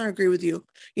 100% agree with you.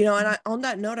 And on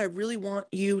that note, I really want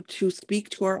you to speak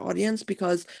to our audience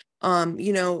because,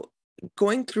 you know,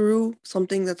 going through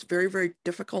something that's very, very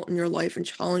difficult in your life and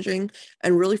challenging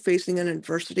and really facing an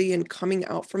adversity and coming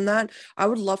out from that, I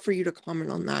would love for you to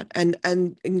comment on that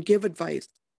and give advice,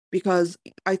 because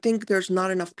I think there's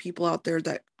not enough people out there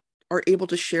that are able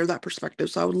to share that perspective.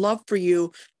 So I would love for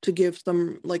you to give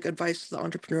some like advice to the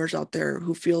entrepreneurs out there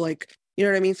who feel like, you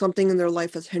know what I mean, something in their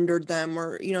life has hindered them,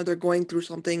 or, they're going through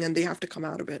something and they have to come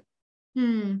out of it.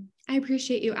 I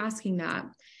appreciate you asking that.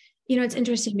 It's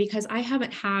interesting because I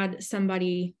haven't had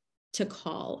somebody to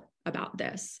call about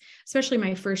this, especially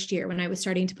my first year when I was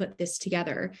starting to put this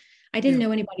together. I didn't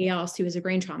know anybody else who was a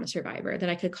brain trauma survivor that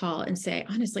I could call and say,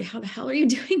 honestly, how the hell are you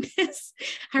doing this?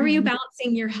 How are you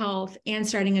balancing your health and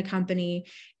starting a company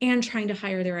and trying to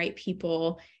hire the right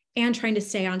people and trying to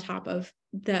stay on top of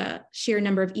the sheer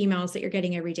number of emails that you're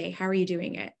getting every day? How are you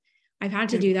doing it? I've had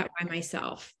to do that by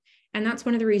myself. And that's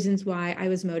one of the reasons why I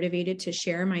was motivated to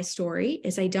share my story,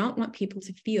 is I don't want people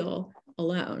to feel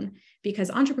alone,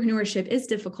 because entrepreneurship is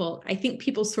difficult. I think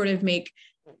people sort of make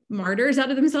martyrs out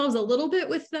of themselves a little bit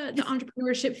with the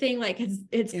entrepreneurship thing. Like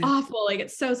it's awful. Like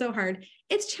it's so hard.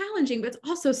 It's challenging, but it's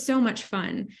also so much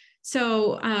fun.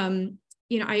 So,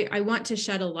 I want to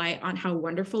shed a light on how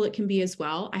wonderful it can be as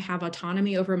well. I have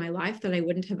autonomy over my life that I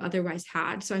wouldn't have otherwise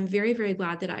had. So I'm very, very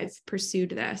glad that I've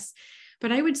pursued this.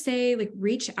 But I would say, like,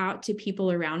 reach out to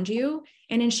people around you.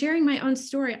 And in sharing my own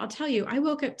story, I'll tell you, I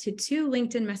woke up to 2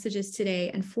 LinkedIn messages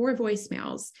today and 4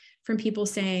 voicemails from people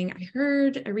saying, I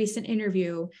heard a recent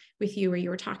interview with you where you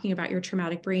were talking about your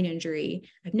traumatic brain injury.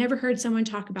 I've never heard someone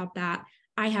talk about that.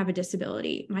 I have a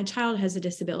disability. My child has a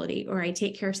disability, or I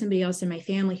take care of somebody else in my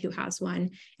family who has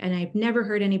one, and I've never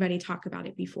heard anybody talk about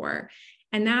it before.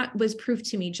 And that was proof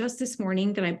to me just this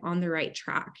morning that I'm on the right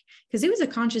track, because it was a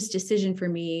conscious decision for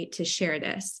me to share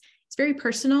this. It's very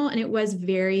personal, and it was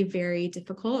very, very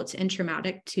difficult and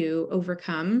traumatic to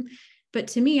overcome. But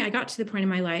to me, I got to the point in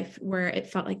my life where it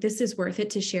felt like this is worth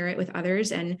it to share it with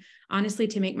others, and honestly,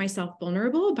 to make myself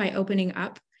vulnerable by opening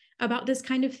up about this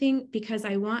kind of thing, because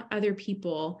I want other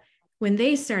people, when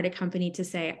they start a company, to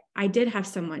say, I did have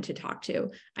someone to talk to.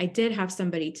 I did have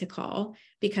somebody to call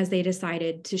because they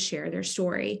decided to share their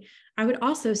story. I would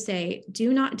also say,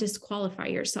 do not disqualify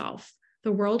yourself.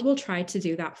 The world will try to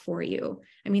do that for you.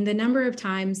 I mean, the number of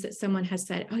times that someone has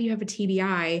said, oh, you have a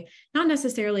TBI, not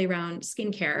necessarily around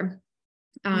skincare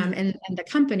and the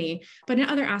company, but in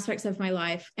other aspects of my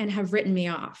life, and have written me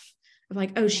off of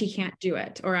like, oh, she can't do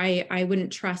it, or I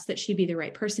wouldn't trust that she'd be the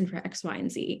right person for X, Y,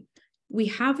 and Z. We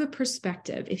have a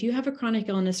perspective. If you have a chronic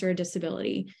illness or a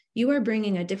disability, you are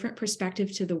bringing a different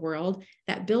perspective to the world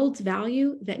that builds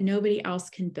value that nobody else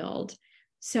can build.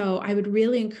 So I would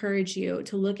really encourage you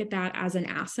to look at that as an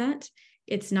asset.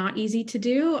 It's not easy to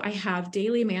do. I have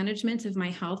daily management of my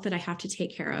health that I have to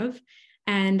take care of,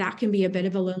 and that can be a bit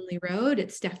of a lonely road.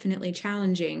 It's definitely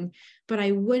challenging, but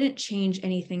I wouldn't change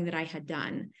anything that I had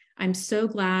done. I'm so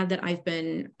glad that I've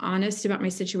been honest about my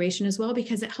situation as well,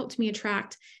 because it helped me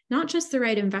attract not just the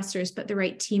right investors, but the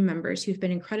right team members who've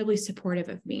been incredibly supportive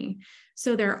of me.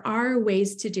 So there are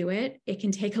ways to do it. It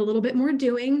can take a little bit more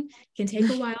doing. It can take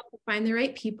a while to find the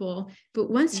right people.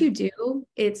 But once you do,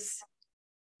 it's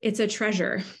a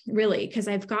treasure, really, because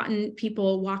I've gotten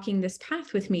people walking this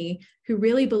path with me who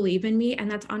really believe in me.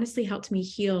 And that's honestly helped me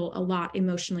heal a lot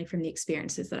emotionally from the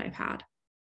experiences that I've had.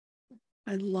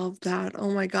 I love that.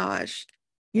 Oh my gosh.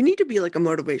 You need to be like a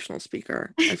motivational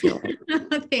speaker, I feel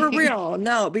like. For real.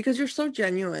 No, because you're so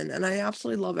genuine, and I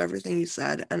absolutely love everything you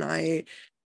said. And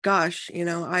gosh,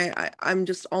 I'm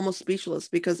just almost speechless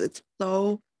because it's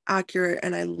so accurate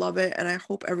and I love it. And I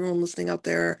hope everyone listening out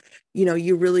there,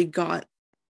 you really got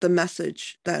the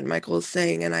message that Michael is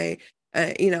saying. And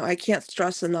I can't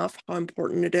stress enough how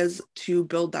important it is to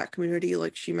build that community,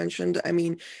 like she mentioned. I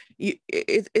mean,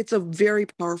 it's a very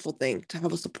powerful thing to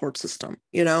have a support system,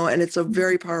 and it's a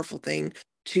very powerful thing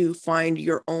to find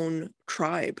your own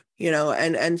tribe,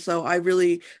 and so I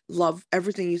really love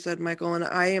everything you said, Michael, and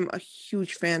I am a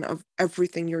huge fan of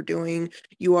everything you're doing.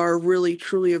 You are really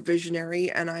truly a visionary,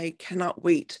 and I cannot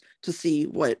wait to see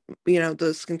what the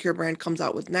skincare brand comes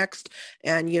out with next.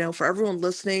 And for everyone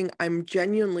listening, I'm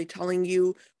genuinely telling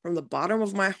you from the bottom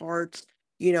of my heart,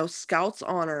 Scout's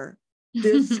Honor,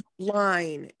 this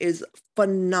line is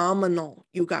phenomenal,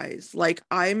 you guys. Like,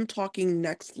 I'm talking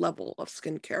next level of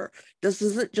skincare. This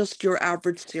isn't just your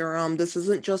average serum. This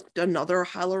isn't just another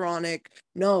hyaluronic.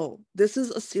 No, this is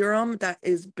a serum that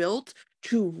is built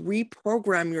to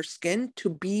reprogram your skin to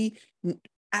be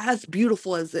as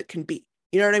beautiful as it can be.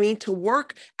 You know what I mean? To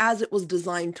work as it was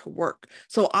designed to work.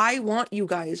 So I want you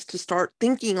guys to start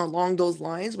thinking along those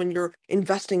lines when you're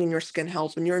investing in your skin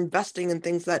health, when you're investing in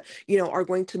things that, are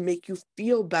going to make you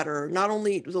feel better, not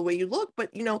only the way you look, but,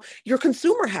 your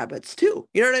consumer habits too.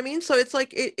 You know what I mean? So it's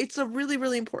like, it's a really,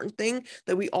 really important thing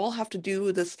that we all have to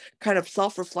do this kind of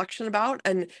self-reflection about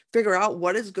and figure out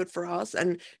what is good for us.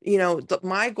 And,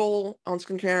 my goal on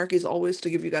Skincare Anarchy is always to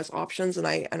give you guys options. And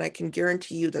I can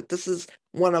guarantee you that this is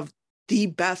one of the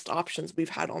best options we've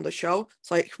had on the show.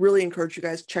 So I really encourage you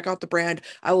guys, check out the brand.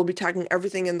 I will be tagging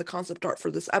everything in the concept art for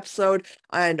this episode.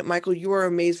 And Michael, you are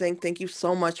amazing. Thank you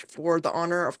so much for the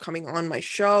honor of coming on my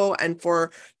show and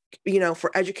for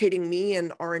educating me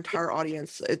and our entire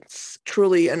audience. It's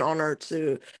truly an honor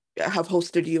to have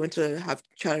hosted you and to have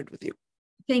chatted with you.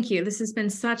 Thank you. This has been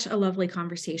such a lovely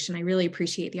conversation. I really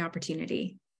appreciate the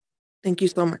opportunity. Thank you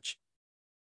so much.